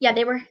sure. Yeah,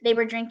 they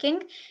were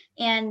drinking,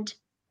 and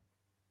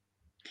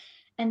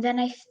then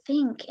I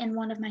think in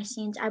one of my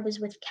scenes I was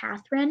with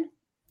Catherine.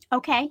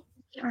 Okay. I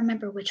can't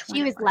remember which one.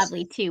 She was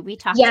lovely too. We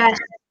talked Yes.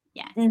 to her.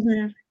 Yes.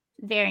 Mm-hmm.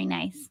 Very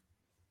nice.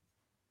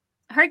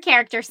 Her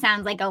character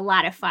sounds like a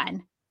lot of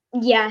fun.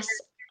 Yes,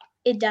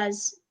 it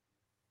does.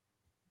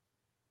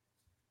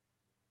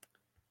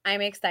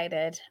 I'm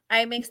excited.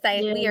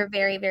 Yeah. We are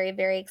very, very,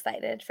 very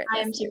excited for this. I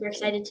am super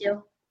excited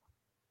too.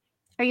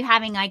 Are you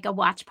having like a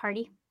watch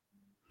party?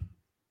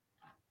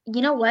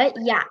 You know what?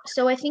 Yeah.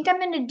 So I think I'm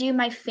going to do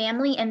my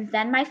family and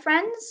then my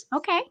friends.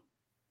 Okay.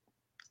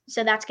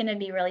 So that's going to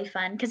be really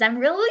fun because I'm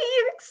really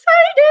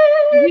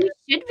excited. You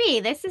should be.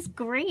 This is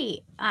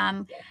great.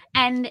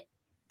 And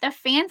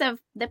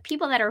the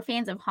people that are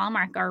fans of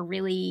Hallmark are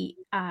really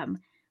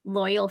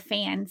loyal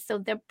fans. So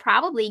they're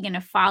probably going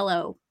to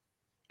follow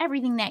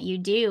everything that you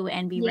do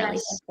and be really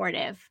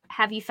supportive.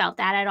 Have you felt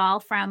that at all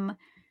from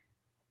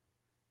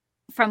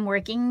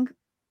working?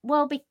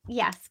 Well,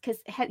 yes, because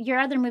your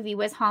other movie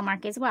was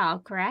Hallmark as well,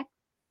 correct?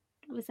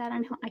 Was that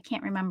on? I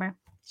can't remember.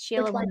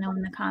 Sheila will know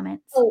in the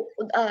comments. Oh,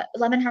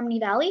 Lemon Harmony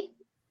Valley?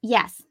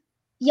 Yes.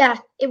 Yeah,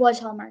 it was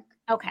Hallmark.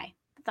 Okay,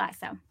 thought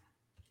so.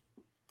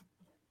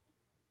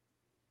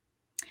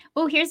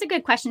 Oh, here's a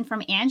good question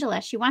from Angela.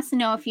 She wants to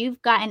know if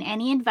you've gotten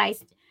any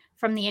advice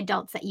from the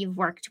adults that you've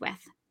worked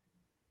with.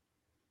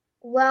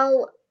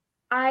 Well,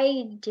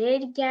 I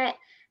did get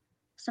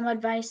some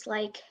advice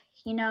like,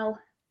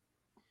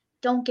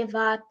 don't give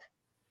up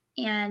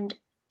and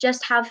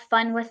just have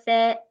fun with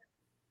it.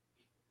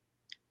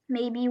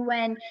 Maybe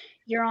when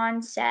you're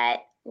on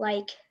set,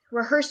 like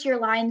rehearse your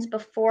lines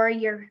before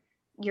you're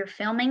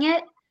filming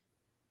it.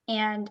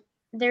 And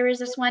there was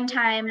this one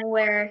time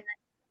where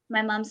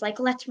my mom's like,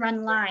 let's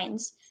run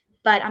lines.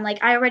 But I'm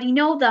like, I already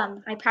know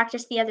them. I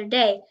practiced the other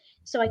day.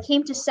 So I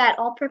came to set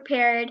all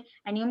prepared.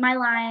 I knew my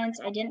lines.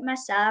 I didn't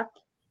mess up.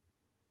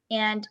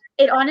 And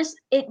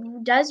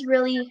it does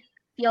really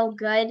feel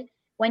good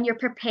when you're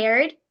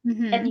prepared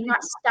and you're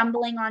not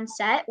stumbling on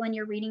set when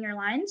you're reading your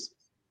lines.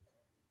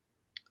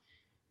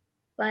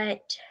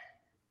 But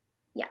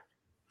yeah.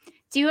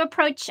 Do you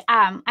approach,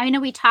 I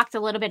know we talked a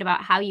little bit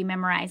about how you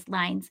memorize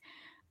lines,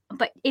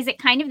 but is it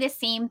kind of the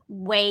same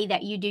way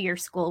that you do your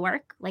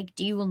schoolwork? Like,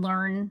 do you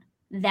learn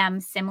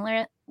them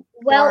similar?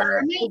 Well,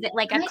 or is it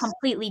like a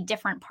completely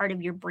different part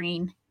of your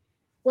brain?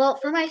 Well,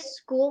 for my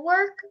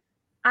schoolwork,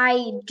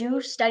 I do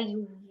study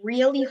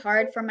really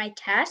hard for my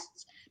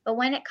tests, but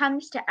when it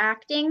comes to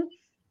acting,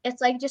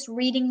 it's like just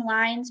reading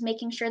lines,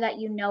 making sure that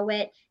you know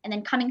it, and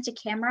then coming to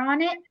camera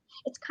on it.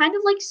 It's kind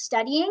of like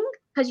studying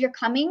because you're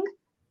coming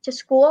to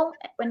school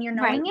when you're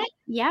knowing it.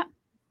 Yeah.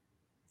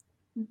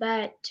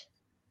 But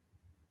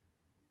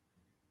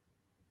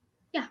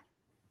yeah.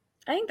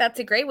 I think that's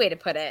a great way to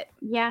put it.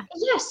 Yeah.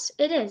 Yes,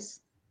 it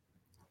is.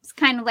 It's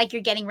kind of like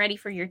you're getting ready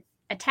for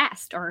a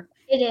test or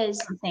it is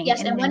something.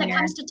 Yes, and when it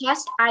comes to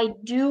test, I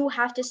do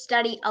have to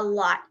study a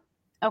lot.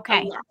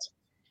 Okay. A lot.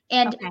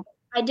 And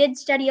I did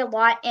study a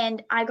lot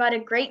and I got a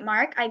great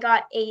mark. I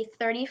got a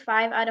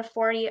 35 out of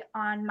 40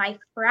 on my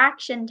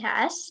fraction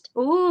test.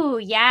 Ooh,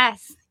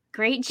 yes.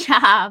 Great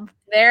job.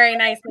 Very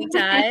nicely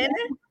done.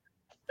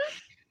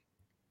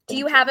 Do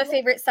you have a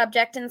favorite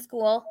subject in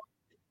school?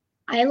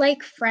 I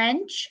like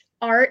French,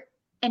 art,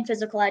 and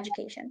physical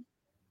education.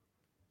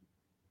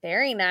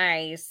 Very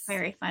nice.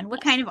 Very fun.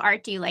 What kind of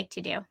art do you like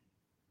to do?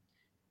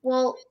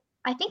 Well,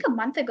 I think a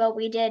month ago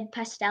we did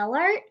pastel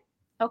art.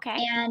 Okay.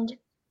 And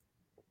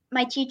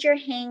my teacher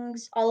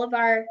hangs all of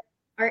our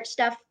art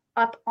stuff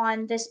up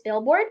on this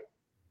billboard.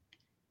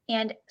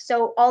 And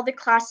so all the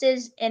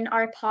classes in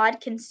our pod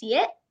can see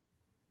it.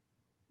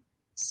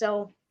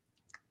 So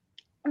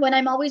when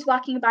I'm always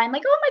walking by, I'm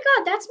like, oh my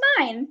God, that's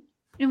mine.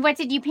 And what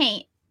did you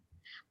paint?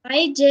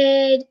 I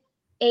did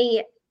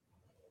a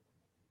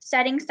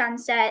setting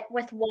sunset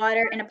with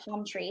water and a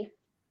palm tree.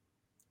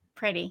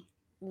 Pretty.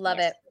 Love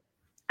it.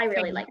 I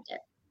really liked it.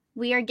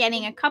 We are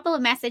getting a couple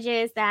of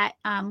messages that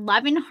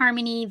Love and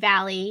Harmony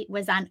Valley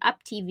was on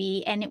Up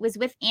TV and it was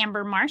with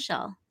Amber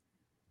Marshall.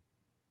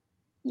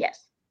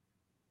 Yes.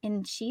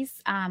 And she's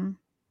a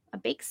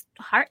big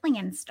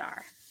Heartland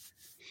star.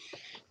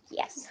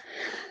 Yes.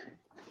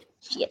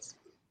 She is.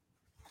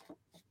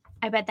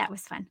 I bet that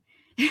was fun.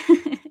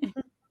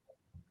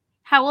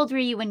 How old were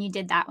you when you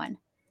did that one?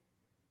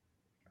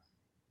 I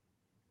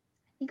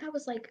think I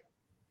was like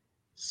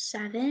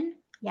 7.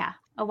 Yeah,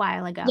 a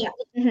while ago. Yeah,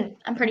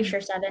 I'm pretty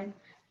sure 7.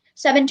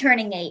 7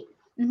 turning 8.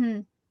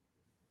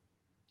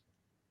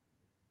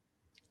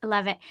 I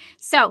love it.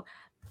 So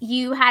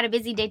you had a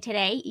busy day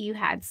today. You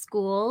had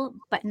school,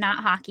 but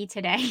not hockey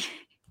today.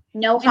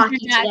 No hockey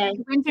today.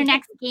 When's your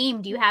next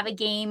game? Do you have a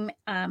game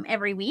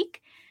every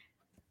week?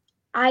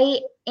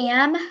 I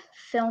am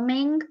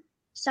filming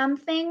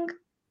something.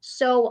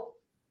 So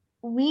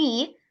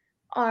my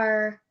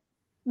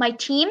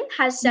team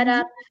has set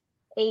up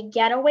a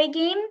getaway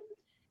game.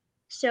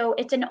 So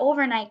it's an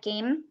overnight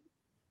game,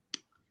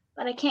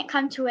 but I can't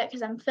come to it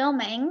because I'm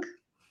filming.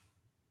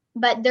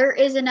 But there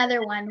is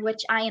another one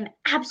which I am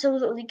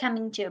absolutely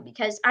coming to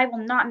because I will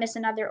not miss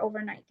another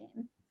overnight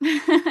game.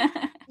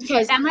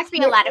 Because that must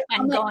be a lot of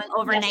fun my, going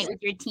overnight yes.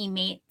 with your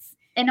teammates.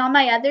 And on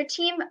my other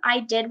team, I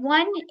did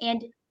one,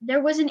 and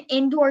there was an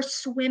indoor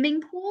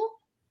swimming pool.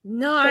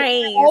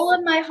 Nice. So all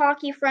of my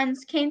hockey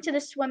friends came to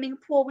the swimming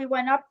pool. We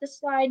went up the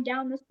slide,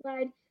 down the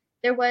slide.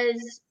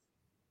 There's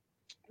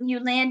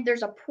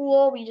a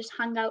pool. We just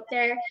hung out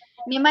there.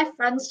 Me and my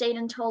friends stayed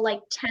until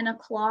like 10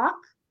 o'clock.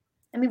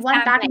 And we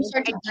went back and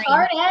started to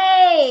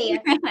party.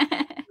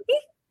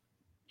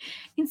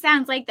 It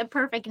sounds like the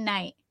perfect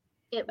night.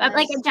 It was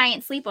like a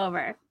giant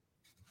sleepover.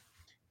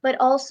 But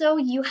also,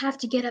 you have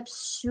to get up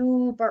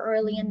super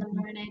early in the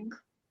morning.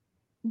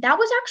 That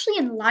was actually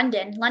in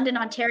London,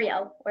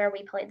 Ontario, where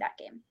we played that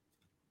game.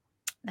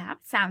 That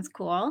sounds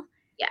cool.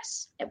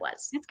 Yes, it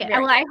was. That's good.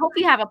 Well, I hope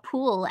you have a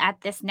pool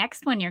at this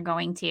next one you're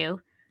going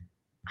to.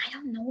 I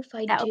don't know if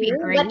I that do, would be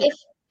great. But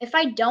if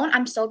I don't,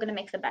 I'm still going to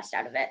make the best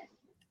out of it.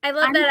 I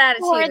love that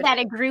attitude. I'm sure that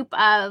a group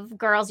of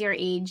girls your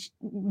age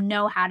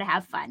know how to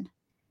have fun.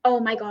 Oh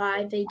my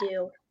God, they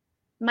do.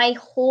 My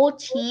whole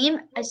team,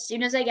 as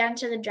soon as I get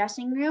into the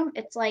dressing room,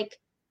 it's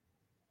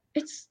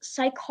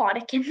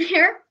psychotic in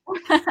there.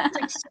 It's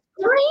like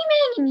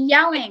screaming and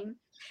yelling.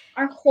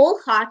 Our whole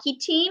hockey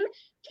team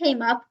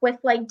came up with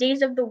like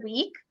days of the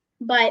week,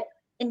 but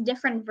in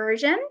different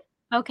versions.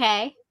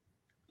 Okay.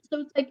 So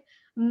it's like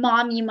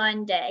Mommy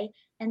Monday,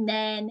 and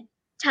then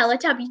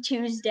Teletubby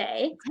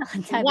Tuesday,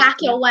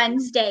 Wacko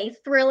Wednesday,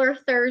 Thriller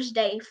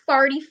Thursday,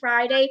 Farty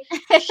Friday,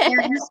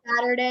 Sharing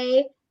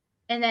Saturday,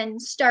 and then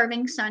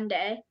Starving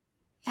Sunday.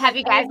 Have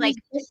you guys made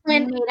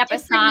up a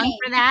song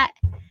for that?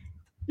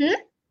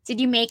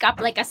 Did you make up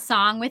like a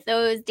song with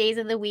those days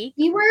of the week?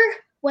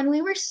 When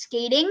we were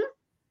skating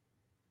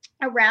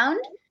around,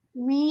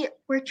 we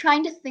were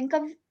trying to think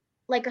of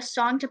like a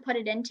song to put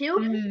it into,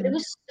 but it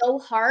was so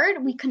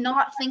hard. We could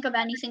not think of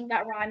anything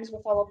that rhymes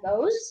with all of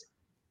those.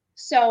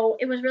 So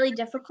it was really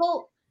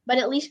difficult, but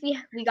at least we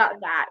got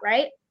that,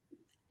 right?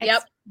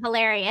 Yep.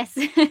 Hilarious.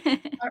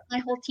 My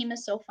whole team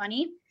is so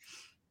funny.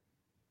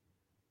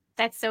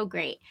 That's so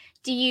great.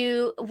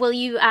 Will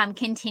you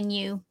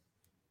continue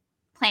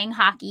playing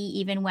hockey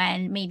even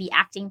when maybe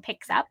acting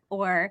picks up,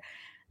 or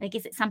like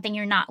is it something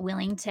you're not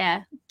willing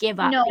to give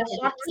up? No,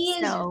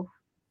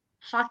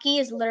 hockey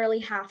is literally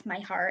half my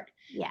heart.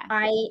 Yeah.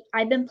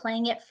 I've been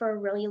playing it for a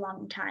really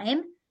long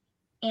time,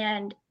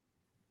 and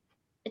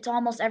it's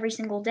almost every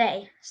single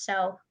day.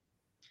 So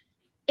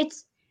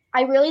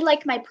I really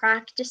like my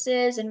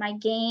practices and my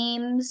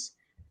games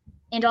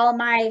and all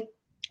my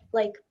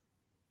like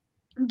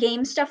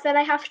game stuff that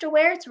I have to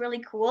wear. It's really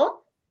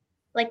cool.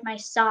 Like my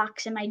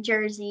socks and my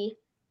jersey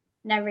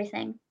and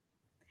everything.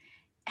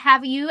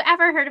 Have you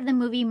ever heard of the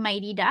movie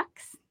Mighty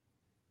Ducks?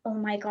 Oh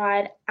my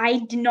God. I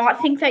did not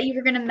think that you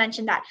were going to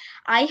mention that.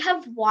 I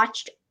have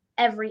watched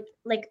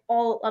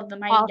all of the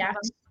Mighty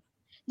Ducks.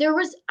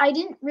 I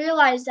didn't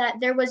realize that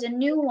there was a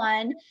new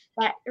one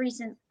that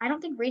I don't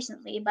think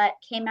recently, but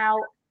came out,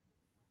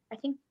 I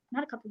think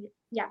not a couple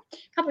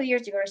of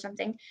years ago or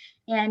something.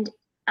 And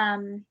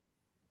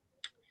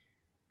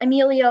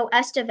Emilio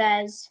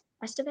Estevez,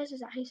 is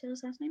that how you say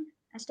his last name?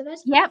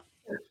 Estevez? Yep.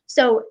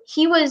 So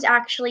he was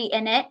actually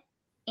in it,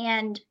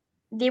 and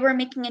they were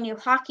making a new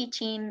hockey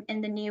team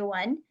in the new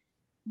one.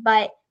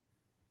 But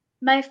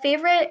my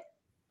favorite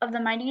of the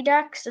Mighty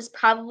Ducks is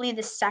probably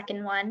the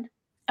second one.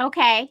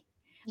 Okay.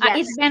 Yes.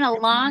 It's been a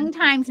long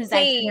time since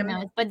I've seen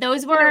those, but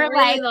those were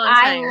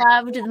I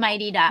loved the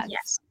Mighty Ducks.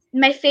 Yes.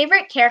 My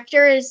favorite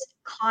character is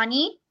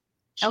Connie.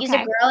 She's a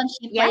girl and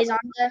she plays on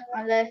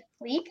the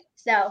league.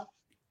 So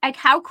like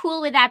how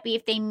cool would that be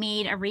if they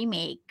made a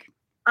remake?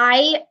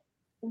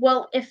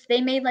 If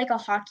they made like a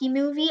hockey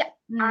movie,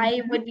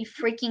 I would be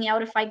freaking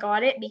out if I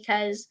got it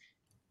because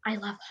I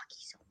love hockey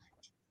so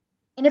much.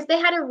 And if they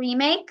had a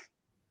remake,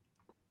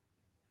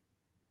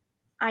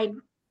 I'd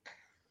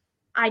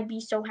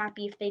be so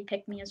happy if they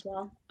picked me as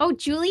well. Oh,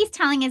 Julie's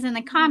telling us in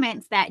the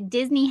comments that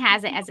Disney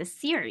has it as a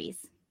series.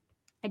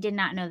 I did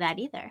not know that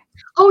either.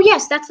 Oh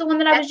yes, that's the one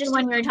that I was just the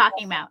one we were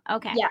talking about.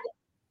 Okay. Yeah.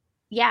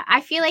 Yeah,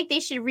 I feel like they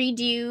should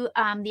redo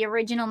the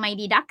original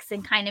Mighty Ducks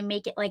and kind of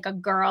make it like a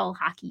girl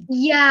hockey.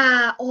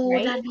 Yeah. Oh,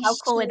 right? that'd be How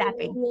cool would that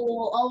be?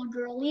 Cool. All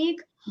girl league.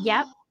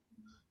 Yep.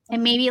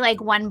 And maybe like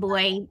one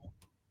boy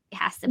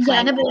has to play. Yeah,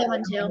 and a boy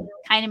one too.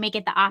 Kind of make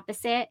it the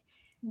opposite.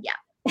 Yeah.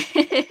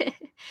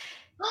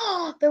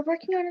 Oh, they're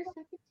working on a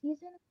second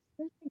season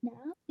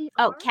now.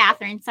 Oh,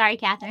 Catherine. Sorry,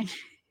 Catherine.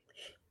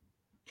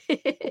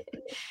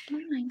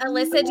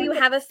 Alyssa, do you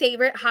have a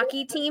favorite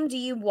hockey team? Do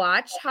you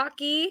watch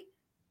hockey?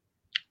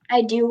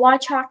 I do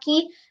watch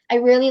hockey. I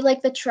really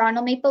like the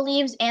Toronto Maple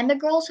Leafs and the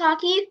girls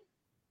hockey,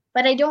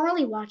 but I don't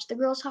really watch the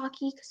girls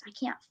hockey because I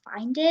can't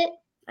find it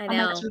on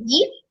my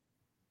TV.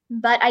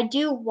 But I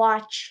do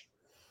watch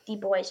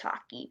the boys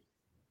hockey.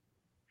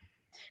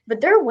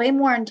 But they're way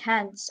more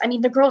intense. I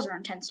mean, the girls are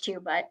intense too,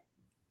 but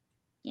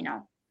you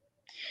know,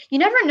 you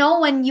never know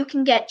when you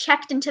can get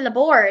checked into the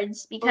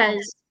boards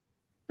because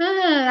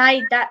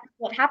that's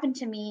what happened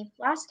to me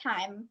last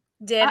time.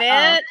 Did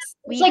it?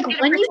 It's like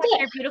when you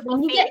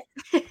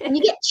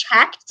get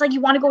checked, it's like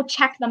you want to go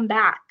check them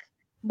back,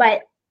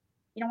 but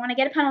you don't want to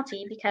get a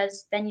penalty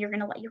because then you're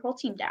going to let your whole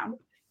team down.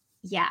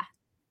 Yeah.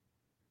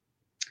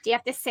 Do you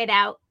have to sit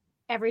out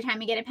every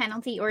time you get a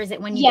penalty, or is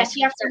it when you Yes,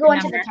 you have to go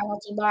into the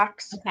penalty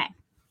box. Okay.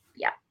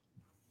 Yeah.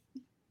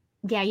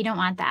 Yeah, you don't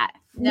want that.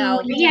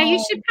 No. Yeah,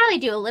 you should probably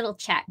do a little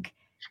check.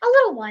 A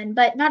little one,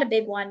 but not a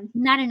big one.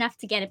 Not enough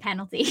to get a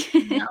penalty.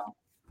 No.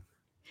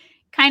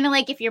 Kind of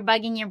like if you're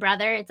bugging your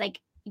brother, it's like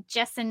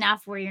just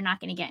enough where you're not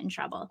going to get in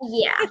trouble.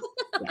 Yeah.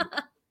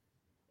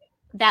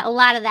 That a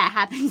lot of that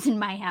happens in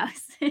my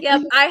house.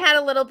 Yep, I had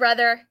a little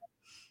brother.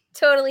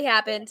 Totally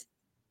happened.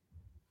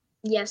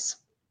 Yes.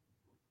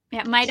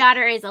 Yeah, my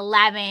daughter is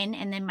 11,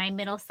 and then my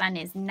middle son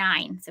is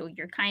 9. So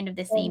you're kind of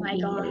the same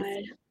age. Oh my God.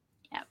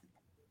 Yep.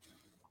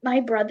 My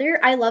brother,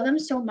 I love him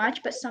so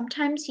much, but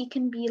sometimes he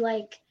can be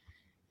like,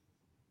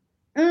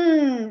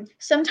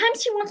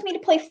 sometimes he wants me to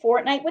play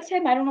Fortnite with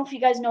him. I don't know if you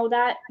guys know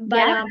that,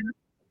 but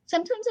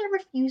sometimes I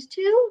refuse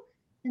to,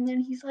 and then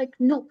he's like,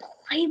 no,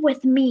 play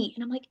with me.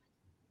 And I'm like,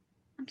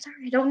 I'm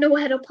sorry, I don't know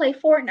how to play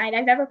Fortnite.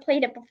 I've never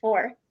played it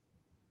before.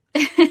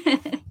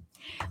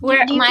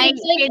 Where do you my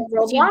play kids do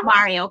Roblox?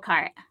 Mario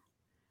Kart.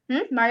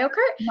 Mario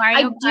Kart? Mario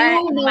I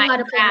Kart do know how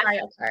to play Minecraft,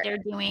 Mario Kart. They're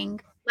doing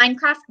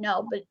Minecraft,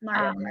 no, but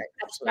Mario Kart,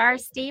 absolutely. Star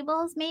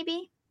Stables,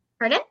 maybe?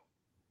 Pardon?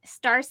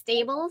 Star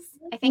Stables?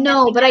 I think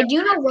no, but I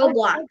do know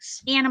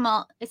Roblox.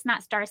 Animal, it's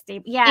not Star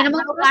Stable. Yeah,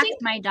 Animal Roblox, Crossing?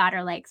 my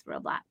daughter likes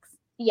Roblox.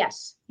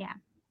 Yes. Yeah.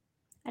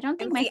 I don't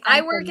think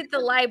I work at the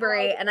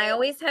library, and I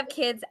always have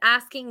kids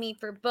asking me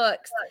for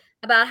books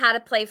about how to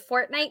play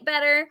Fortnite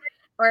better,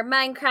 or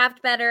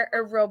Minecraft better,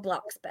 or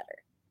Roblox better.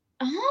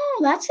 Oh,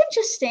 that's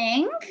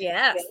interesting.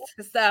 Yes.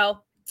 So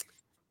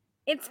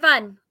it's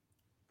fun.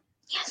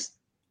 Yes.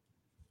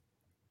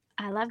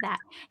 I love that.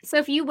 So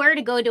if you were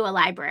to go to a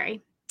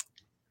library,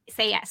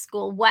 say at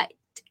school, what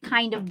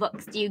kind of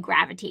books do you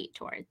gravitate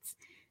towards?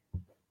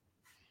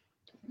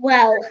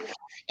 Well,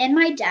 in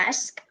my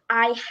desk,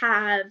 I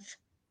have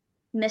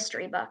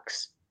mystery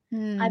books.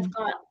 I've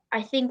got,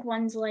 I think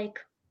one's like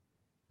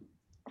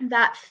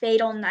That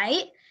Fatal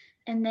Night,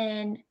 and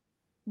then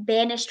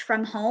Banished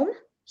from Home,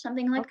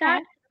 something like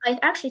that. I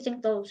actually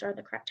think those are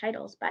the correct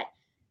titles, but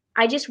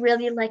I just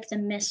really like the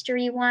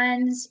mystery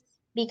ones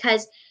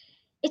because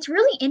it's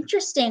really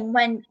interesting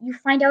when you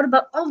find out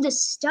about all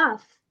this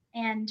stuff,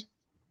 and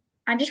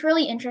I'm just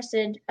really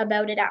interested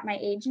about it at my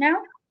age now.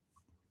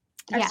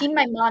 I've seen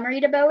my mom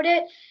read about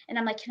it, and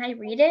I'm like, can I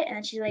read it?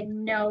 And she's like,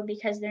 no,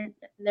 because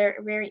they're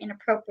very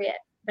inappropriate.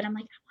 But I'm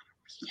like, I want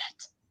to read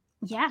it.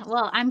 Yeah,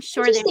 well, I'm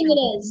sure there's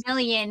a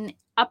million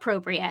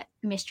appropriate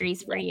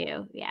mysteries for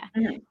you. Yeah.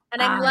 Mm-hmm.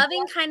 And I'm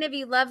loving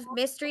you love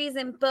mysteries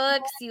and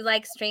books. You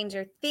like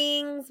Stranger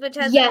Things, which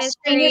has a mystery.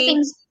 Stranger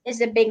Things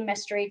is a big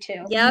mystery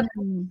too. Yep.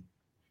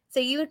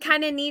 So you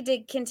kind of need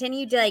to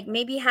continue to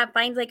maybe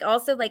find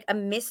also a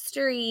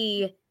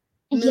mystery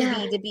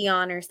movie to be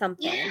on or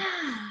something. Yeah.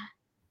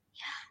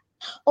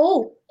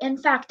 Oh, in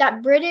fact,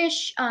 that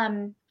British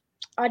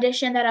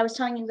audition that I was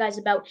telling you guys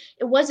about,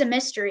 it was a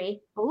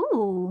mystery.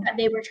 Ooh. That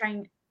they were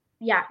trying.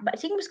 Yeah, but I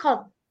think it was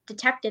called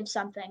Detective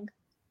something.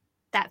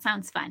 That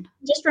sounds fun.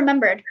 Just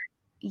remembered.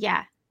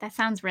 Yeah, that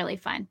sounds really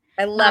fun.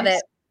 I love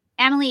it.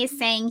 Emily is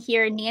saying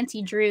here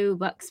Nancy Drew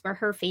books were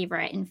her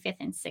favorite in 5th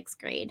and 6th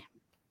grade.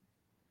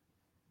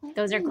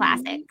 Those are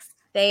classics.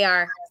 They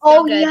are.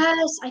 So good.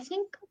 Yes. I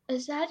think,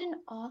 is that an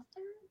author?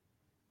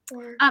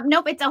 Or...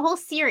 Nope, it's a whole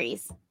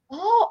series.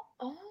 Oh.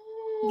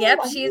 Yep,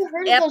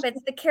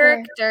 it's the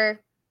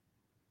character.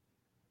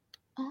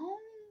 Oh.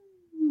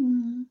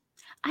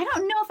 I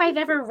don't know if I've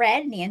ever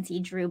read Nancy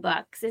Drew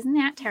books. Isn't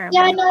that terrible?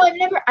 Yeah,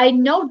 I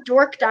know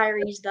Dork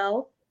Diaries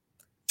though.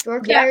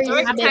 Dork Diaries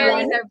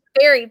are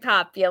very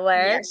popular.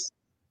 Yes.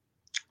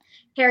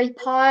 Harry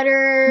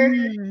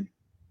Potter.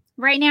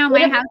 Right now,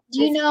 my house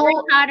is Harry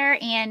Potter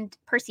and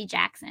Percy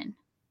Jackson.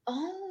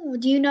 Oh,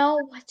 do you know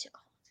what's it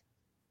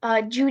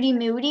called? Judy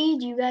Moody.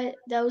 Do you got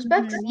those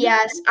books?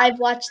 Yes, I've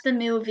watched the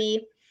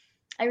movie.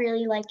 I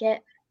really like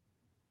it.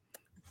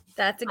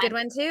 That's a good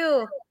one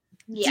too.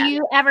 Yeah. Do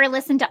you ever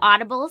listen to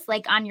audibles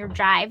on your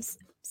drives?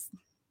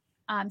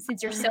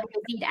 Since you're so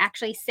busy to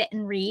actually sit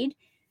and read.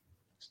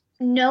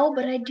 No,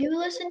 but I do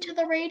listen to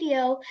the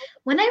radio.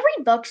 When I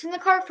read books in the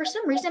car, for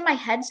some reason my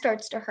head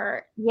starts to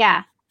hurt.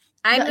 Yeah.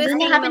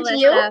 Doesn't it happen to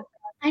you?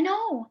 I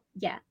know.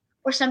 Yeah.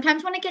 Or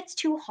sometimes when it gets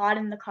too hot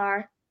in the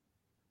car.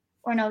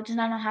 Or no, does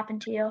that not happen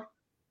to you?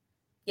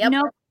 Yep.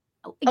 No.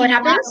 What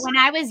happens? When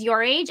I was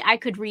your age, I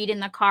could read in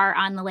the car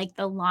on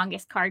the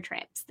longest car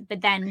trips.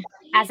 But then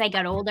as I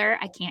got older,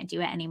 I can't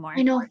do it anymore.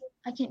 I know.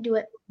 I can't do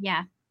it.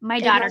 Yeah. My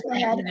daughter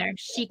can't either.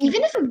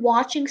 Even if I'm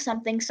watching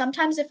something,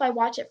 sometimes if I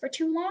watch it for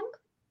too long.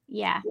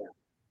 Yeah.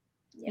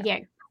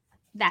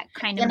 That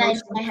kind of. Then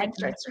my head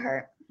starts to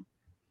hurt.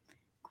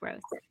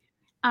 Gross.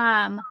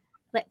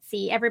 let's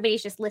see.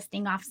 Everybody's just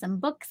listing off some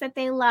books that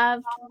they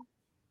loved.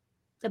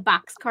 The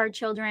Boxcar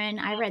Children.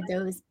 I read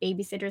those.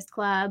 Babysitter's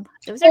Club.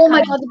 Those are Oh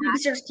my coming God, the back.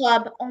 Babysitter's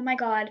Club. Oh my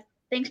God.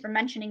 Thanks for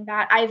mentioning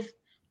that. I've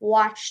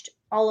watched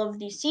all of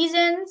these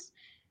seasons.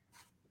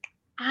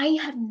 I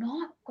have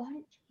not got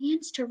a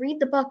chance to read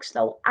the books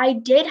though. I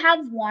did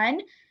have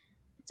one.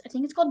 I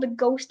think it's called The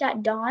Ghost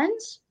at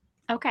Dawn's.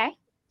 Okay.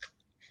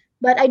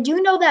 But I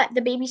do know that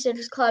the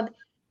Babysitter's Club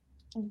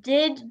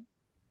did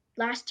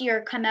last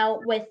year come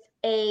out with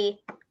a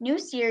new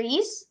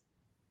series.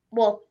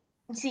 Well,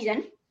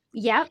 season.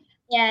 Yep.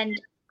 And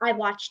I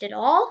watched it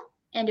all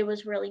and it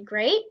was really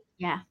great.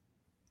 Yeah.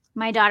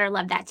 My daughter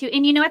loved that too.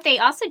 And you know what? They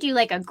also do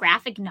like a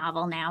graphic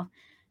novel now.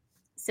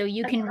 So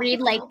you can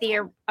read like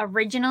the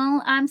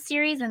original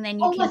series and then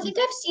you can. I think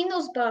I've seen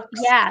those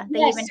books. Yeah. They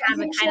Yes, even I have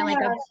a think kind of so, like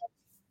I have.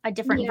 a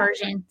different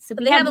version. So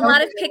But they have a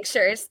lot of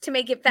pictures to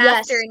make it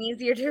faster and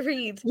easier to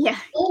read. Yeah.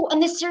 Oh,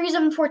 and this series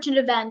of unfortunate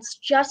events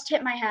just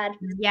hit my head.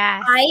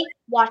 Yes. I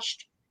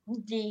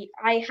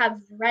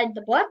have read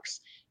the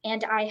books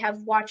and I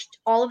have watched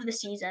all of the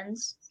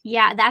seasons.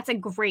 Yeah, that's a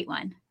great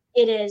one.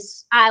 It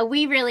is.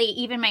 We really,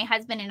 even my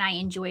husband and I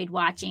enjoyed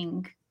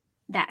watching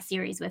that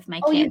series with my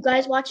kids. Oh, you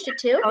guys watched it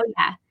too? Oh,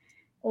 yeah.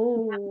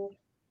 Oh.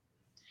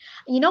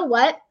 You know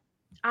what?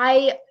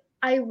 I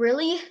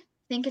really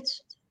think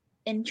it's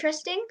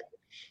interesting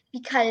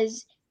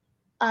because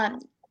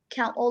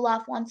Count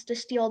Olaf wants to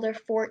steal their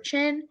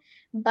fortune,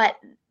 but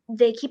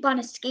they keep on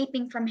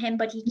escaping from him,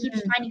 but he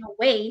keeps finding a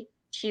way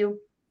to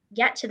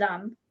get to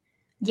them.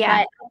 Yeah.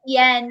 But at the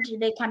end,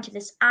 they come to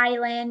this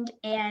island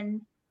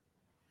and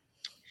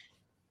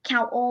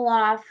Count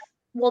Olaf,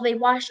 well, they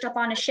washed up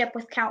on a ship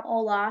with Count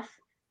Olaf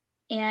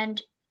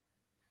and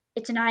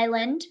it's an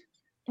island.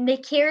 And they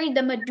carried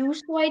the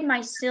medusoid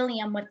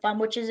mycelium with them,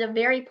 which is a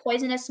very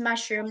poisonous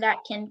mushroom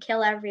that can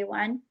kill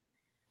everyone.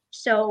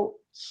 So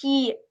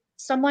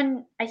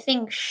someone, I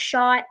think,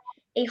 shot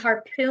a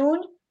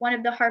harpoon, one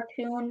of the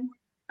harpoon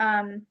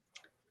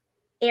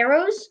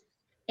arrows,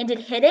 and it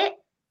hit it,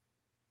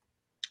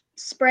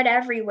 spread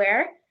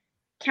everywhere.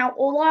 Count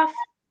Olaf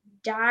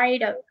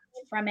died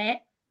from it,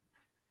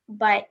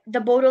 but the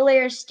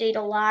Baudelaires stayed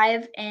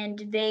alive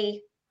and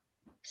they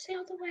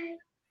sailed away.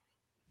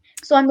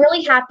 So I'm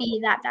really happy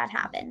that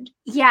happened.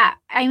 Yeah.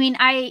 I mean,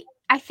 I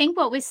think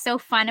what was so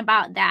fun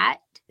about that,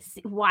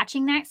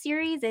 watching that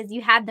series, is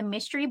you had the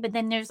mystery, but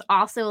then there's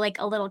also like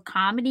a little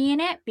comedy in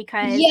it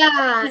because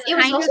it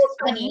was also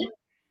funny.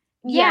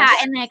 Yeah,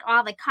 Yes. and like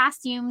all the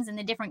costumes and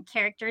the different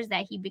characters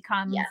that he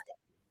becomes.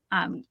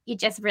 Yeah. It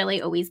just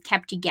really always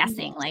kept you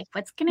guessing, like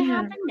what's gonna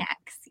happen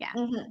next. Yeah.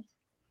 It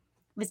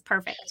was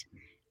perfect.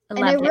 And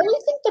I really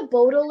think the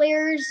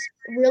Baudelaires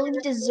really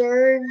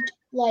deserved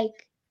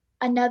like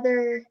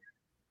another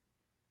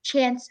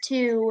chance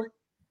to,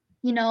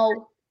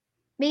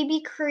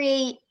 maybe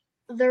create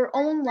their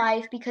own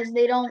life because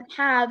they don't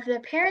have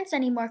their parents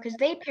anymore because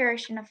they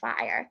perished in a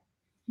fire.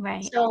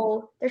 Right.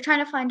 So they're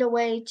trying to find a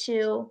way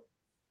to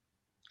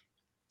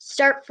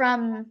start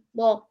from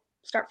the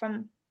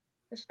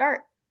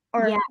start.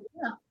 Or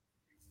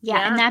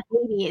yeah, and that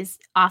baby is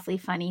awfully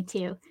funny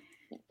too.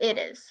 It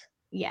is.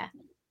 Yeah.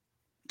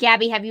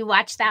 Gabby, have you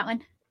watched that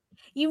one?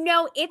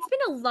 It's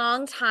been a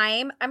long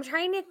time. I'm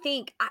trying to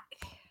think.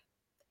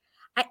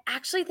 I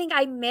actually think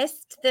I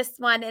missed this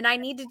one, and I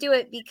need to do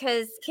it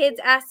because kids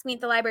ask me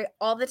at the library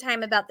all the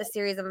time about the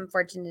series of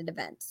unfortunate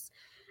events.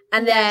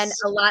 And then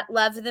a lot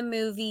love the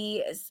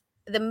movie,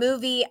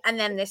 and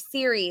then the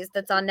series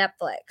that's on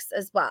Netflix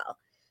as well.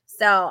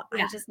 So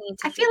I just need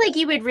to. I feel like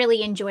you would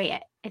really enjoy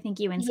it. I think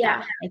you and Scott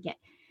would like it.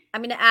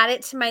 I'm going to add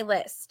it to my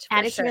list.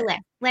 Add it to your list.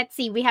 Let's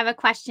see. We have a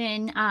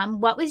question.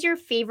 What was your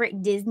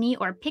favorite Disney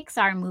or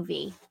Pixar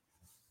movie?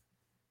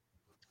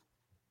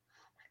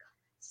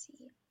 Let's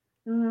see.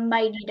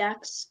 Mighty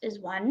Ducks is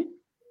one.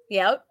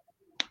 Yep.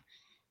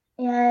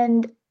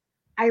 And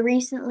I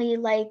recently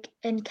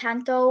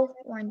Encanto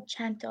or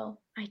Enchanto.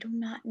 I do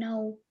not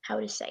know how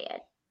to say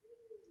it.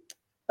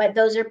 But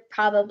those are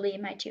probably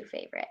my two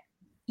favorite.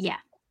 Yeah.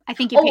 I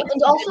think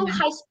and also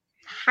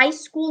High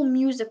School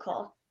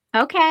Musical.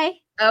 Okay.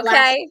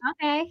 Okay.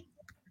 Okay.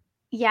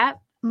 Yep.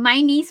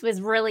 My niece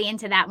was really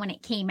into that when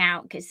it came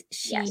out because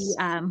she's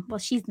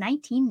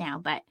 19 now,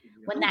 but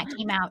when that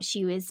came out,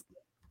 she was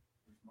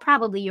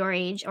probably your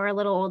age or a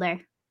little older.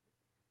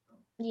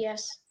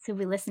 Yes. So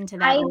we listened to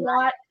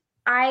that.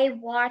 I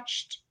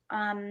watched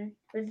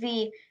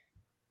the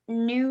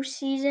new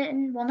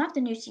season. Well, not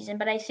the new season,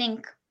 but I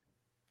think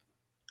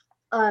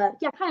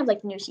kind of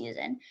like the new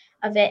season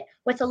of it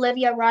with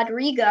Olivia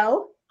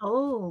Rodrigo.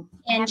 Oh.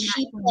 And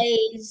she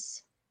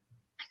plays.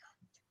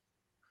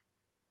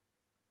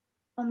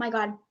 Oh my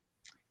God.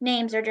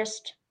 Names are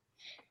just.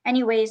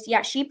 Anyways,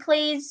 yeah, she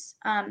plays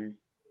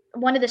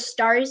one of the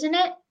stars in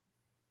it.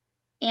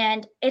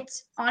 And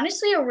it's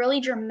honestly a really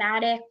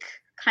dramatic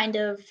kind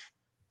of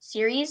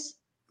series.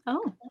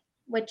 Oh.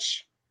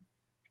 Which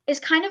is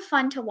kind of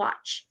fun to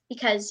watch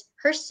because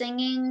her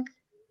singing,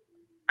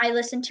 I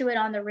listen to it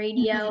on the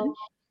radio.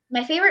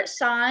 My favorite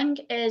song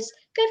is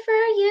Good for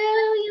You,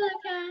 You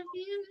Look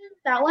Happy.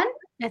 That one.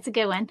 That's a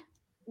good one.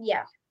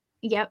 Yeah,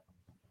 Yep.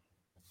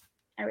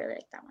 I really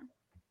like that one.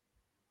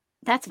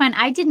 That's fun.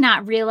 I did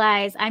not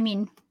realize, I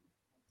mean,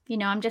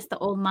 I'm just the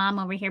old mom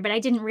over here, but I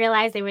didn't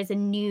realize there was a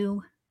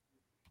new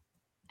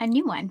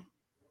one.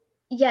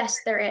 Yes,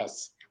 there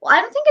is. Well,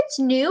 I don't think it's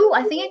new.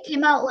 I think it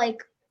came out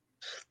like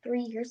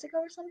 3 years ago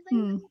or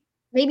something.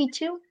 Maybe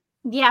 2.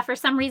 Yeah, for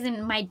some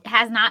reason,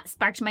 has not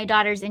sparked my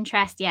daughter's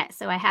interest yet,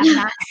 so I have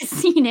not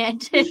seen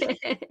it. I think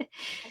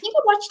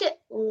I watched it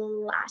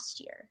last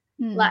year.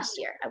 I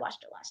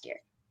watched it last year.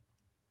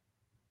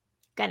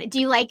 Got it. Do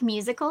you like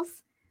musicals?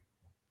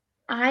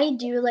 I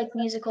do like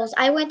musicals.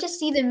 I went to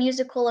see the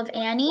musical of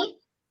Annie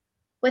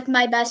with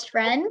my best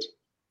friend,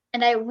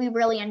 and we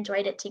really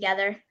enjoyed it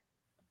together.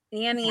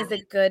 Annie's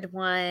a good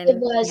one. It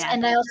was,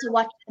 and I also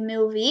watched the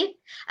movie.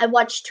 I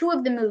watched 2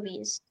 of the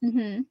movies.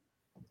 Mm-hmm.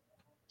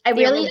 I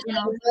really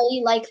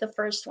like the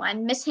first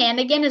one. Miss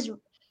Hannigan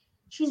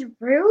she's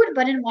rude,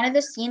 but in one of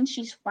the scenes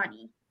she's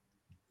funny.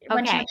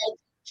 When she's like,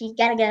 she's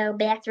gotta go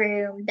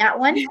bathroom. That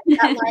line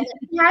that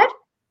she had,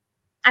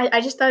 I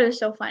just thought it was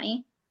so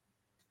funny.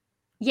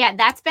 Yeah,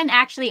 that's been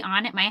actually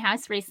on at my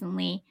house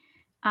recently.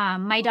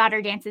 My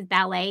daughter dances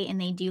ballet,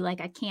 and they do like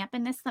a camp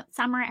in this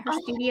summer at her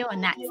studio,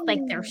 and that's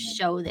like their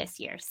show this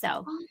year.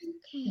 So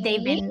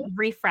they've been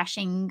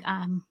refreshing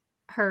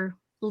her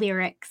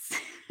lyrics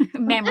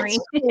memory.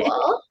 That's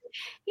cool.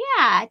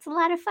 Yeah, it's a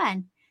lot of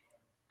fun.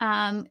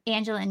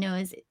 Angela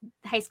knows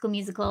High School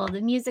Musical.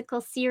 The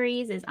musical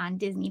series is on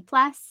Disney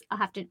Plus. I'll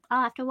have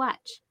to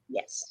watch.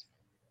 Yes,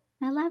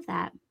 I love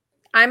that.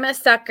 I'm a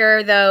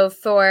sucker though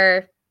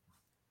for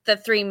the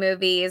 3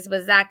 movies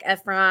with Zac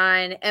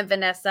Efron and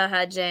Vanessa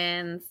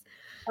Hudgens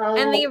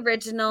and the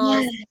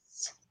originals.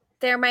 Yes.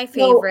 They're my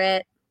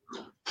favorite.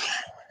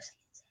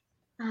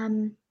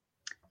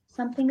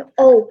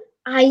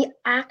 I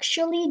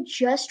actually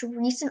just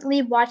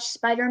recently watched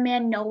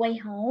Spider-Man No Way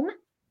Home.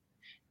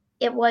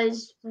 It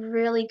was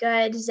really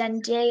good.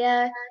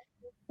 Zendaya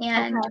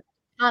and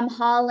Tom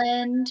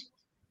Holland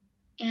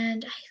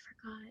and I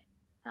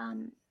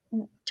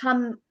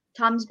forgot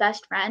Tom's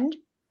best friend.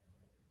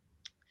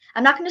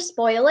 I'm not going to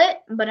spoil it,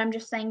 but I'm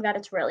just saying that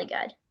it's really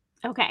good.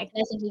 Okay. I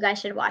think you guys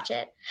should watch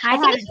it. I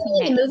think it's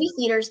only in movie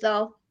theaters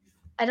though.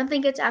 I don't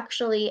think it's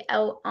actually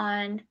out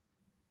on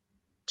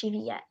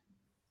TV yet.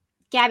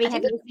 Gabby,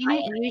 have you seen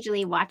it? You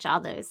usually watch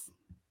all those.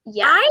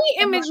 Yeah. I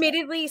am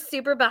admittedly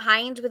super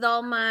behind with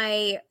all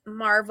my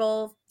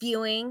Marvel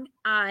viewing.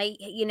 I,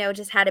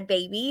 just had a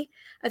baby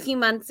a few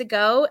months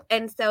ago,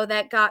 and so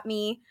that got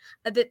me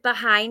a bit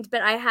behind,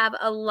 but I have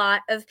a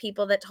lot of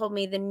people that told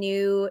me the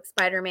new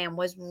Spider-Man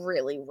was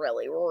really,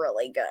 really,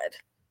 really good.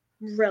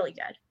 Really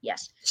good.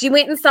 Yes. She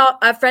went and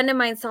a friend of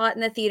mine saw it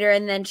in the theater,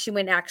 and then she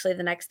went actually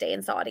the next day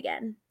and saw it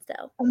again.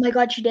 So. Oh my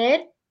God, she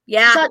did?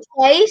 Yeah. She saw it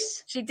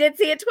twice? She did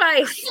see it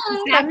twice.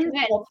 That means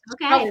she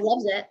probably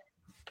loves it.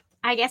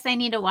 I guess I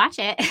need to watch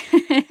it.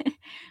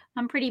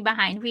 I'm pretty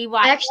behind.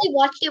 I actually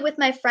watched it with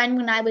my friend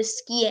when I was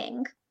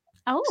skiing.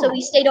 Oh. So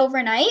we stayed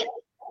overnight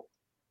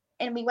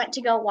and we went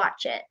to go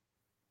watch it.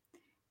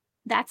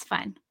 That's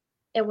fun.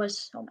 It was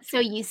so much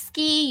fun. So you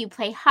ski, you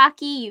play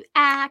hockey, you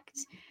act.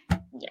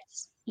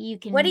 Yes. You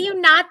can. What do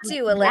you not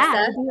do, Alyssa?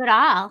 Yeah, you do it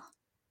all.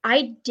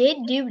 I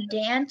did do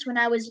dance when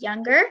I was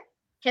younger.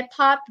 Hip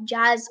hop,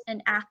 jazz,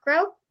 and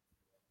acro.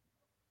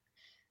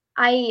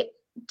 I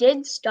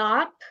did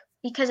stop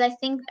because I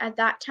think at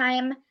that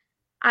time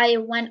I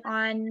went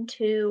on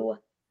to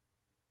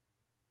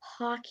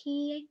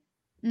hockey.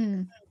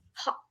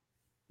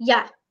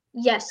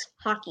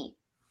 Hockey.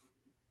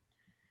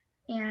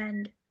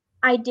 And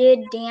I did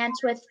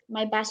dance with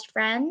my best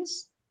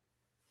friends.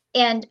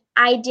 And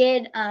I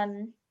did,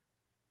 I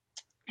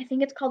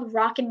think it's called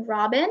Rock and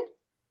Robin,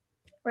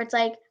 where it's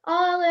like,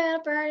 oh,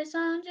 little birdie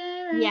song.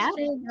 Yeah.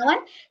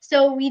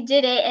 So we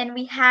did it, and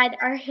we had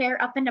our hair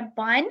up in a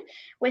bun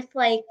with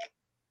like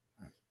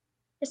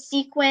a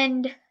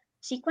sequin,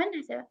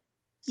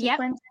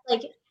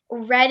 like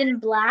red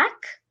and black.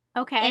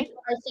 Okay. And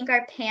I think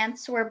our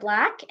pants were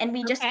black, and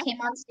we just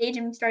came on stage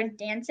and we started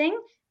dancing.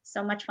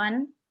 So much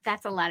fun.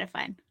 That's a lot of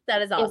fun.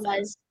 That is awesome. It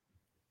was.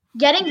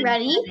 Getting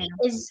ready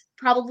is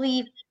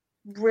probably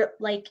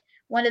like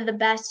one of the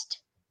best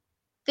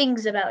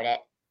things about it,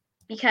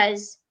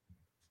 because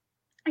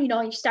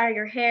you start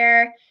your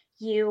hair,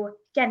 you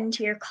get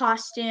into your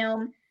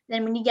costume,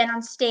 then when you get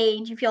on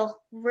stage you feel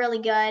really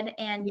good,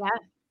 and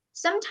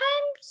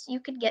sometimes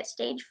you could get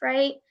stage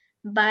fright,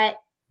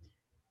 but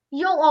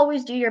you'll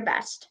always do your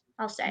best,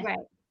 I'll say. Right.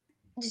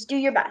 Just do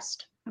your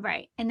best.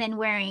 Right. And then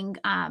wearing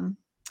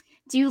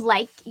do you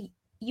like,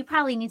 you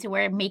probably need to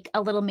wear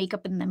a little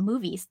makeup in the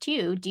movies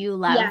too. Do you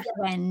love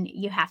when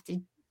you have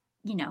to,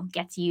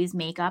 get to use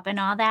makeup and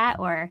all that?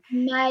 Or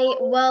when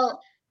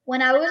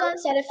I was on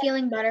set of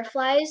Feeling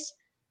Butterflies,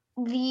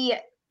 the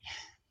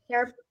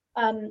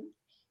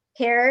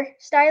hair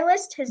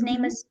stylist, his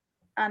name is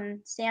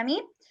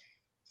Sammy.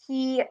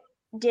 He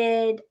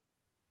did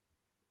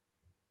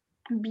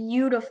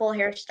beautiful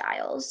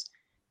hairstyles.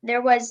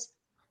 I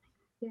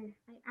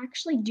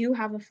actually do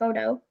have a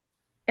photo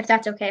if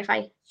that's okay if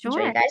I show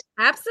you guys.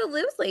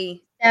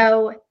 Absolutely.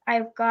 So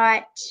I've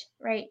got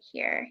right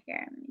here.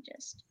 Here, let me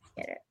just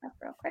get it up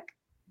real quick.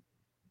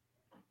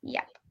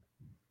 Yep.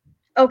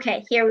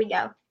 Okay, here we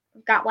go.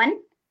 I've got one.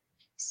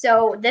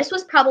 So this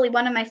was probably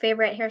one of my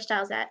favorite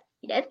hairstyles that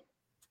he did.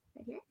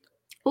 Right here.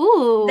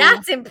 Ooh,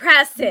 That's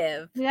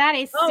impressive. that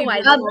is Oh, super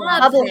I cool.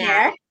 love Bubble that.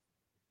 hair.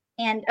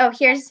 And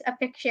here's a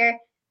picture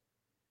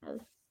of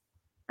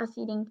us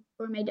eating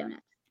gourmet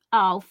donuts.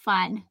 Oh,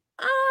 fun.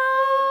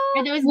 Oh,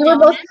 Are those We were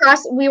both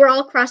donuts? we were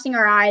all crossing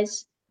our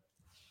eyes.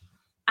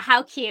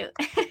 How cute.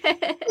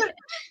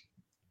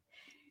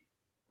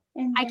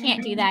 And I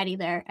can't do then- that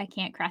either. I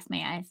can't cross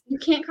my eyes. You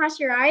can't cross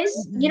your eyes.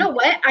 Mm-mm. You know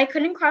what? I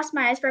couldn't cross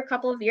my eyes for a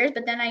couple of years,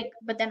 but then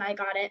I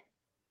got it.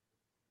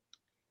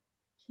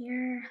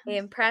 Here.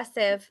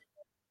 impressive.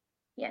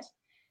 Yes.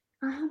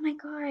 Oh my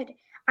god.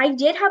 I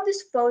did have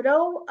this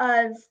photo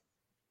of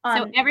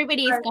So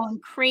everybody is our- going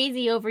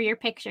crazy over your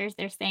pictures.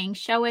 They're saying,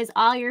 show us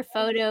all your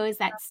photos.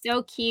 That's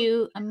so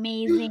cute.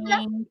 Amazing.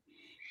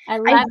 I I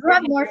love do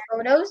have more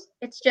photos.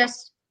 It's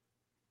just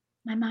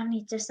my mom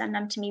needs to send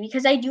them to me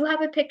because I do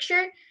have a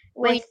picture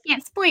well, you with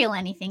can't spoil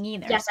anything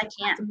either. yes, I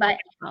can't, but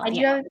Well, I do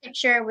yeah. have a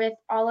picture with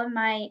all of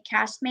my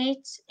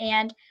castmates,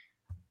 and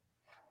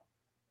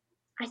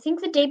I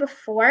think the day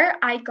before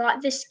I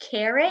got this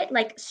carrot,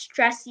 like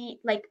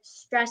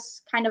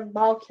stress kind of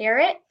ball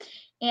carrot,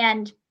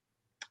 and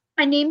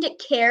I named it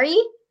Carrie.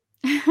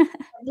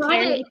 Brought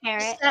Carrie it the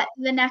carrot. set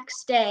the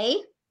next day.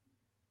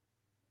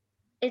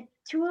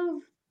 Two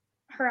of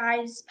her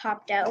eyes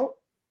popped out,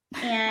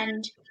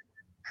 and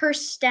her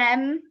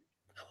stem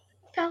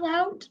fell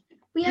out.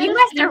 We had You a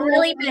must have funeral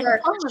really for been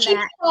her. pulling She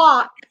that.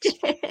 popped.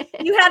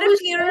 You had It a was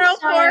so funeral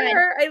for sad.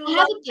 her. I I have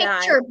love a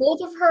that. picture.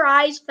 Both of her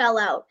eyes fell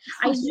out.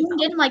 I Oh, zoomed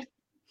no. in like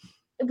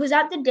it was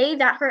at the day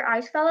that her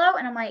eyes fell out,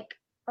 and I'm like,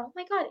 oh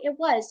my god, it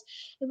was.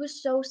 It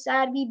was so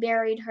sad. We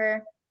buried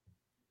her.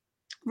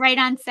 Right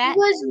on She set.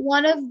 was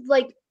one of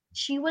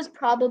she was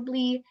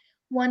probably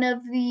one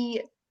of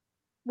the.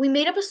 We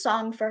made up a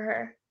song for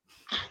her.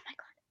 Oh my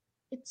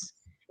god,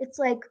 it's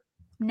like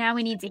Now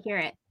we need to hear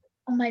it.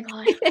 oh my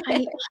god, oh my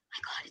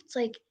god, it's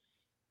like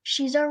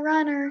she's a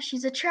runner,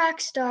 she's a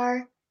track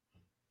star,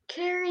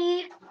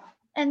 Carrie,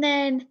 and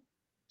then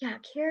yeah,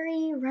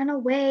 Carrie run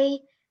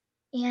away,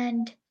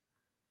 and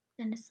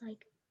then it's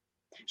like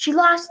she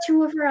lost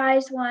two of her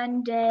eyes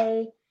one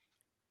day.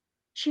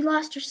 She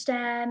lost her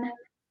stem.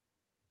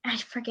 I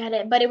forget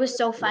it, but it was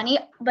so funny.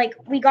 Like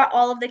we got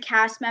all of the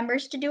cast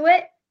members to do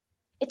it.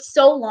 It's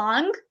so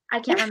long, I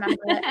can't remember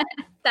it.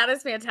 That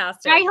is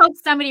fantastic. I hope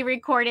somebody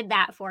recorded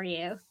that for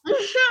you.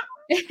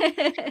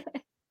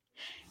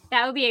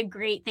 That would be a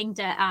great thing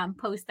to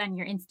post on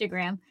your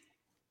Instagram.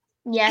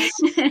 Yes.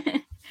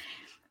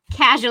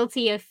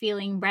 Casualty of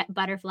feeling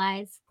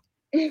butterflies.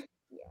 Oh,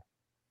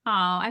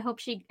 I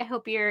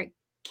hope your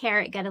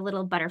carrot got a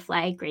little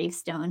butterfly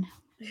gravestone.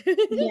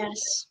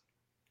 Yes.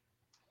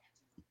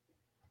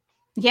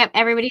 Yep,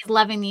 everybody's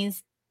loving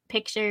these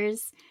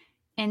pictures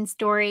and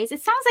stories.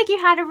 It sounds like you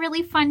had a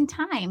really fun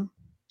time.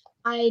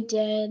 I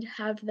did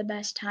have the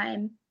best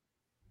time.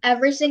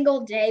 Every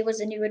single day was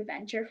a new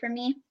adventure for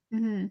me.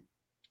 Mm-hmm.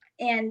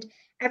 And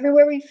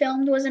everywhere we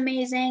filmed was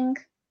amazing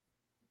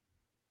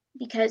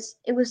because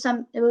it was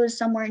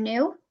somewhere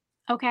new.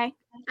 Okay.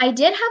 I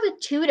did have a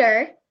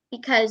tutor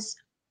because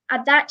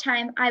at that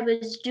time I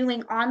was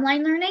doing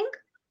online learning.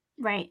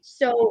 Right.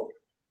 So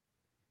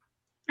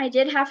I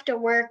did have to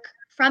work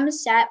from the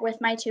set with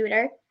my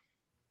tutor.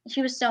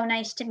 She was so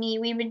nice to me.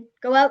 We would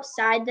go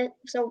outside.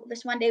 So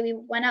this one day we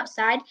went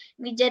outside. And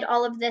we did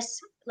all of this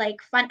like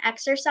fun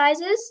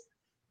exercises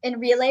and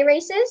relay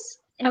races.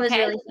 And it was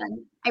Okay. really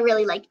fun. I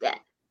really liked it.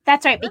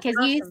 That's right, because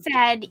you awesome.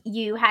 said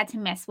you had to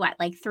miss what,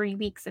 like 3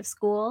 weeks of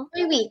school?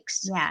 3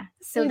 weeks. Yeah.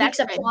 So 3 that's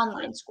weeks of good.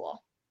 online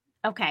school.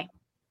 Okay.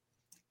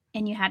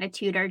 And you had a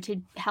tutor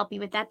to help you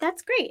with that.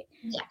 That's great.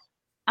 Yeah.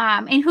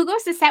 And who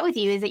goes to set with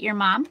you? Is it your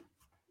mom?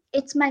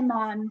 It's my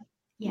mom.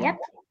 Yeah. Yep.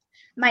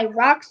 My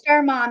rock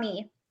star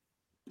mommy.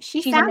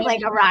 She She's sounds like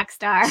amazing. a rock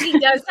star. She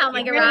does sound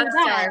like She a really rock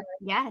does. star.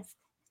 Yes.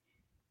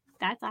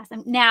 That's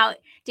awesome. Now,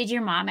 did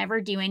your mom ever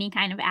do any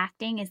kind of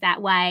acting? Is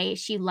that why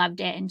she loved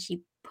it and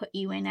she put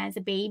you in as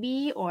a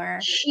baby, or?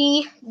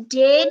 She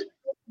did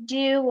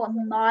do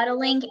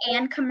modeling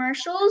and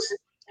commercials.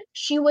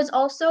 She was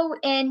also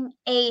in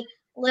a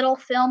little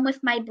film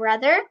with my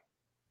brother.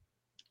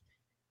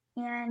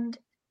 And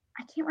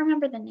I can't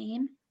remember the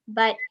name,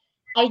 but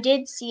I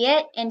did see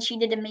it and she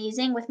did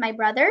amazing with my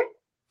brother.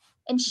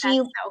 And That's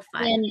so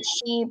fun.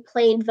 she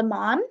played the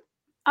mom.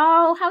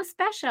 Oh, how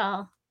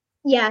special.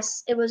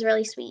 Yes, it was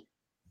really sweet.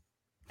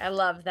 I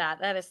love that.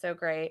 That is so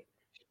great.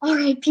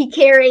 R.I.P.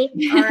 Carrie.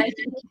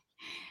 R.I.P.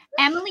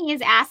 Emily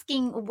is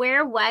asking,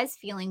 where was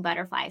Feeling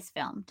Butterflies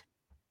filmed?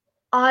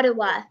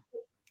 Ottawa.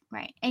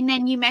 Right. And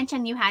then you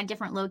mentioned you had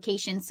different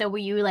locations. So were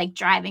you like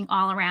driving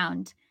all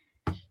around?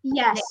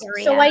 Yes.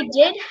 The So area. I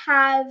did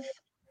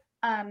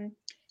have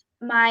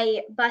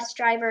my bus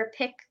driver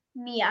pick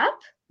me up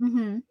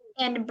Mm-hmm.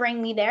 and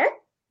bring me there.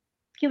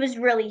 He was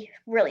really,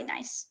 really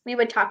nice. We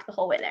would talk the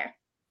whole way there.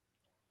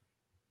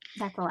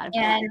 That's a lot of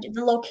fun. And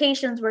the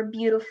locations were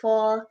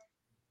beautiful.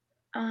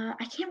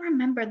 I can't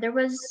remember. There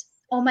was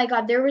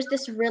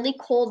this really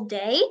cold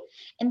day,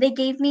 and they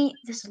gave me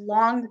this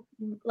long,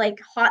 like,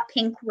 hot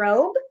pink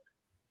robe.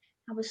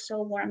 I was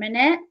so warm in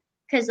it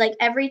because, like,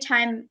 every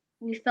time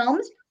we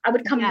filmed, I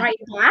would come right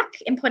back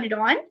and put it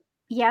on.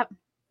 Yep.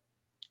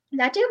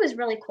 That day was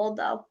really cold,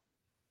 though.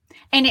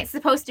 And it's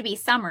supposed to be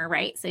summer,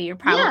 right? So you're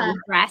probably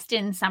dressed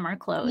in summer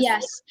clothes.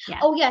 Yes. Yeah.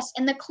 Oh, yes.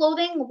 And the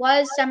clothing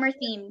was summer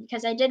themed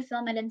because I did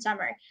film it in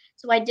summer.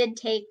 So I did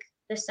take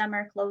the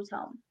summer clothes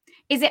home.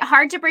 Is it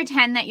hard to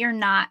pretend that you're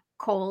not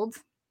cold?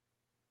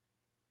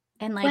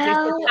 And like it's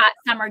a hot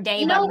summer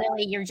day, but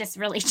really you're just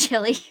really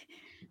chilly.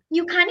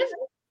 You kind of,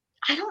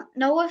 I don't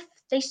know if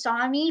they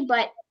saw me,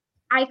 but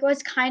I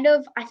was kind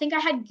of, I think I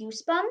had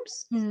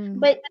goosebumps.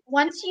 But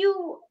once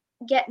you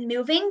get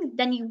moving,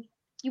 then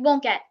you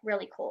won't get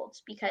really cold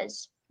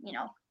because,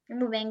 you're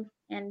moving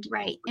and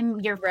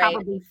and you're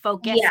probably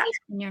focused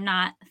and you're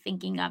not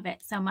thinking of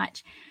it so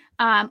much.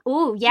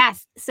 Oh,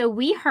 yes. So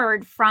we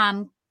heard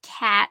from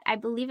Kat, I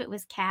believe it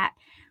was Kat,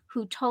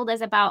 who told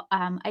us about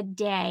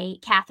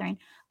Catherine,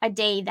 a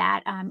day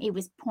that it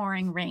was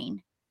pouring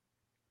rain.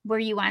 Were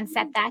you on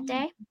set that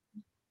day?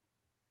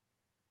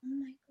 Oh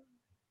my God.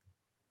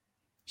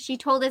 She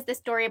told us the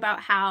story about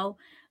how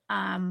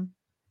I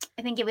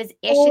think it was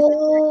Ish's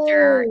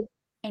director,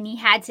 and he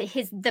had to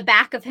the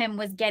back of him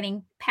was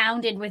getting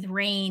pounded with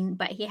rain,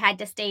 but he had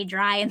to stay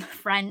dry in the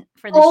front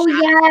for the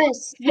shot.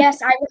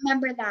 Yes, I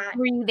remember that.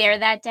 Were you there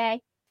that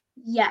day?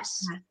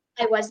 Yes,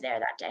 I was there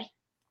that day.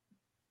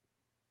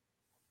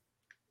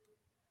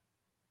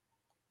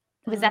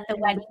 Was that the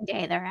wedding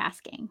day they're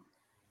asking?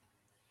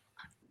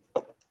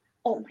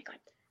 Oh my God.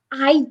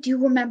 I do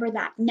remember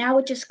that. Now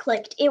it just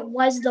clicked. It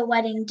was the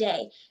wedding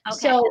day. Okay.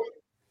 So,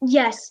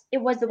 yes, it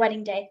was the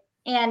wedding day.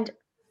 And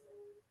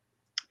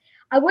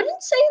I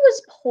wouldn't say it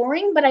was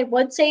pouring, but I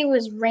would say it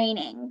was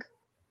raining.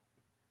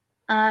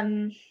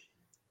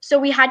 So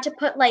we had to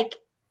put like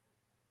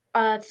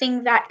a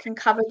thing that can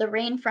cover the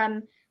rain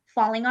from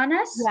falling on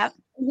us. Yep.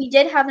 We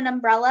did have an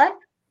umbrella,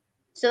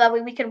 so that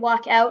way we could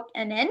walk out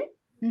and in.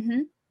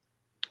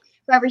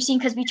 For every scene,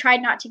 because we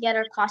tried not to get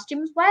our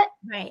costumes wet.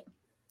 Right.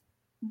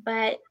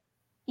 But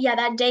yeah,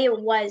 that day it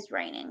was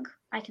raining.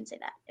 I can say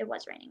that it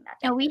was raining that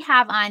day. And we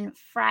have on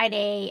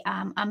Friday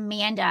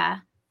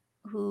Amanda,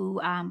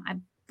 who I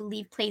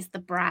believe plays the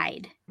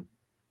bride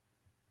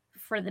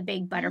for the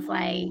big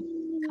butterfly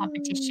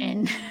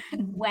competition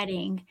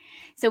wedding.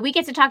 So we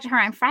get to talk to her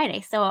on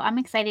Friday. So I'm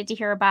excited to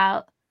hear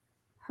about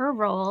her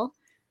role.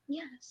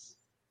 Yes,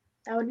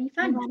 that would be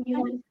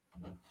fun.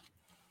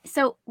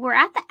 So we're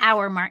at the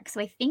hour mark. So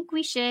I think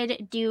we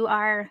should do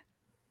our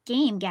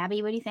game.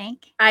 Gabby, what do you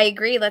think? I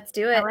agree. Let's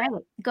do it. All right.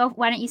 Go.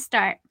 Why don't you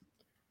start?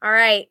 All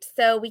right.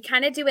 So we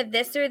kind of do a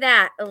this or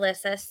that,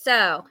 Alyssa.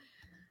 So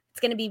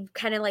it's going to be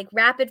kind of like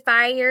rapid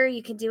fire.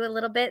 You can do a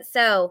little bit.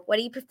 So what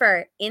do you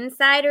prefer,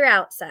 inside or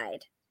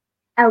outside?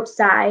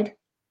 Outside.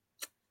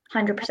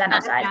 100%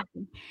 outside.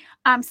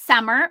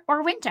 Summer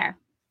or winter?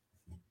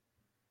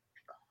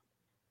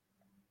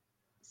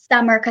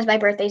 Summer, because my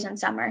birthday's in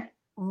summer.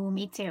 Oh,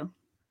 me too.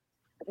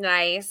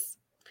 Nice.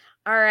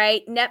 All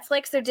right.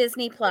 Netflix or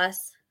Disney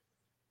Plus?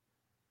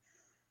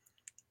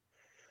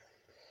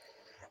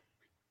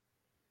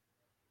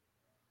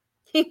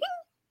 Netflix.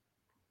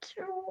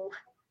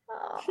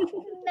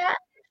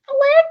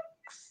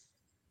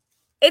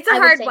 It's a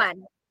hard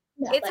one.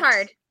 Netflix. It's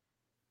hard.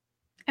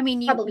 I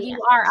mean, you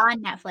are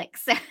on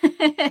Netflix.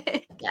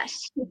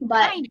 Yes,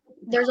 but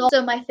there's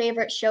also my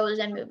favorite shows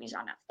and movies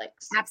on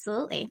Netflix.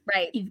 Absolutely.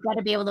 Right. You've got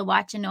to be able to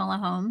watch Enola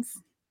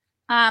Holmes.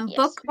 Yes.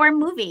 Book or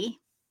movie?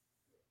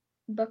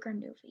 Book or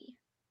movie?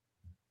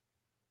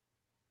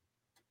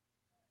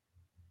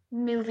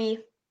 Movie.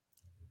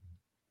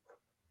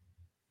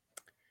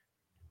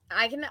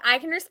 I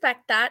can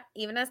respect that.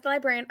 Even as the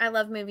librarian, I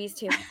love movies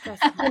too.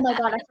 Oh my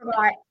God, I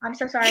forgot. I'm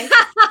so sorry.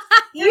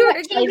 I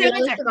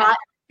really forgot.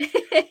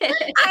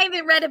 I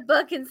haven't read a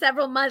book in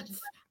several months.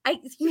 But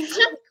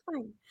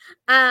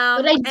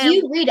I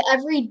do read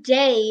every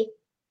day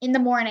in the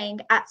morning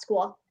at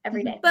school,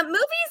 every day. But movies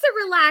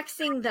are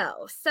relaxing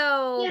though.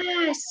 So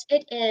yes,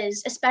 it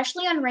is,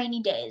 especially on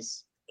rainy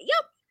days.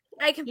 Yep.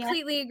 I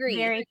completely agree.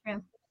 Very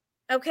true.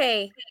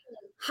 Okay.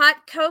 Hot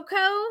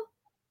cocoa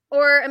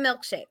or a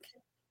milkshake?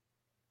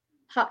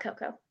 Hot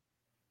cocoa.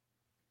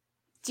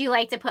 Do you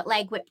like to put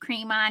like whipped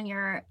cream on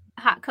your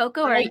hot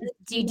cocoa, or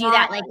do you do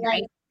that like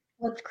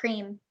whipped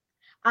cream?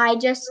 I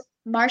just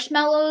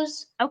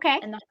marshmallows. Okay.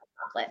 And the hot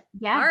chocolate.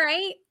 Yeah. All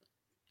right.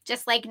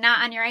 Just like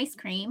not on your ice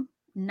cream,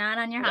 not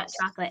on your hot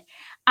chocolate.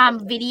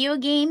 Video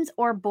games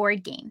or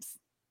board games?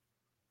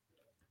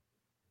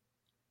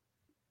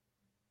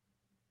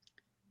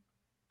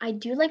 I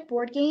do like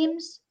board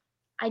games.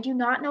 I do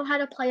not know how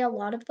to play a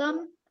lot of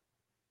them,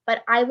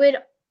 but I would.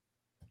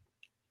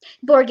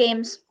 Board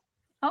games.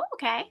 Oh,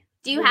 okay.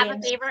 Do you have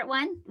a favorite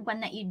one? One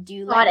that you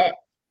do like? Spot It.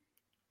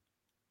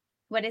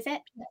 What is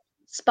it?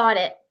 Spot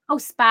It. Oh,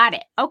 Spot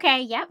It.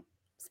 Okay, yep.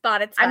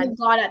 Spot It. I'm a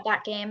god at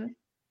that game.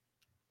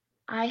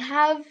 I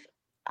have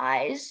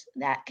eyes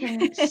that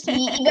can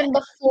see even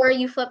before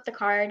you flip the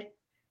card.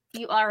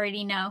 You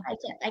already know.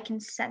 I can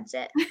sense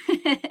it.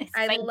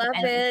 I love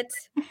it.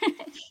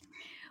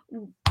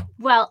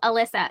 Well,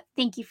 Alyssa,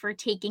 thank you for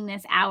taking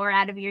this hour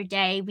out of your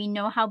day. We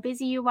know how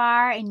busy you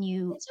are, and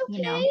It's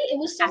okay. It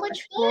was so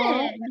much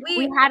fun.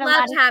 We had a lot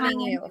loved of having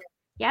fun. you.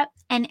 Yep.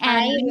 And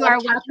I you love are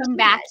talking to welcome you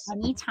back guys.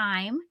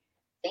 anytime.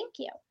 Thank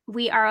you.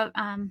 We are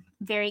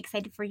very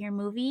excited for your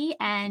movie,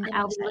 and I'm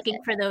I'll be excited.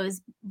 looking for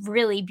those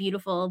really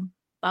beautiful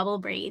bubble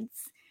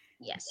braids.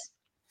 Yes.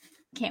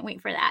 Can't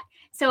wait for that.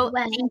 So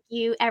When? thank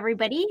you,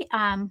 everybody.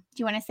 Do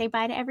you want to say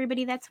bye to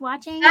everybody that's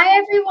watching?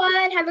 Bye,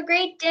 everyone. Have a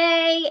great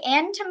day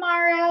and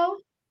tomorrow.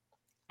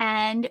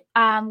 And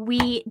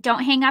we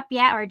don't hang up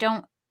yet, or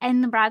don't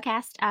end the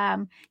broadcast.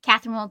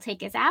 Catherine will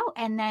take us out,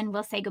 and then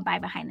we'll say goodbye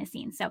behind the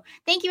scenes. So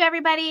thank you,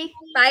 everybody.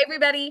 Bye,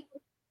 everybody.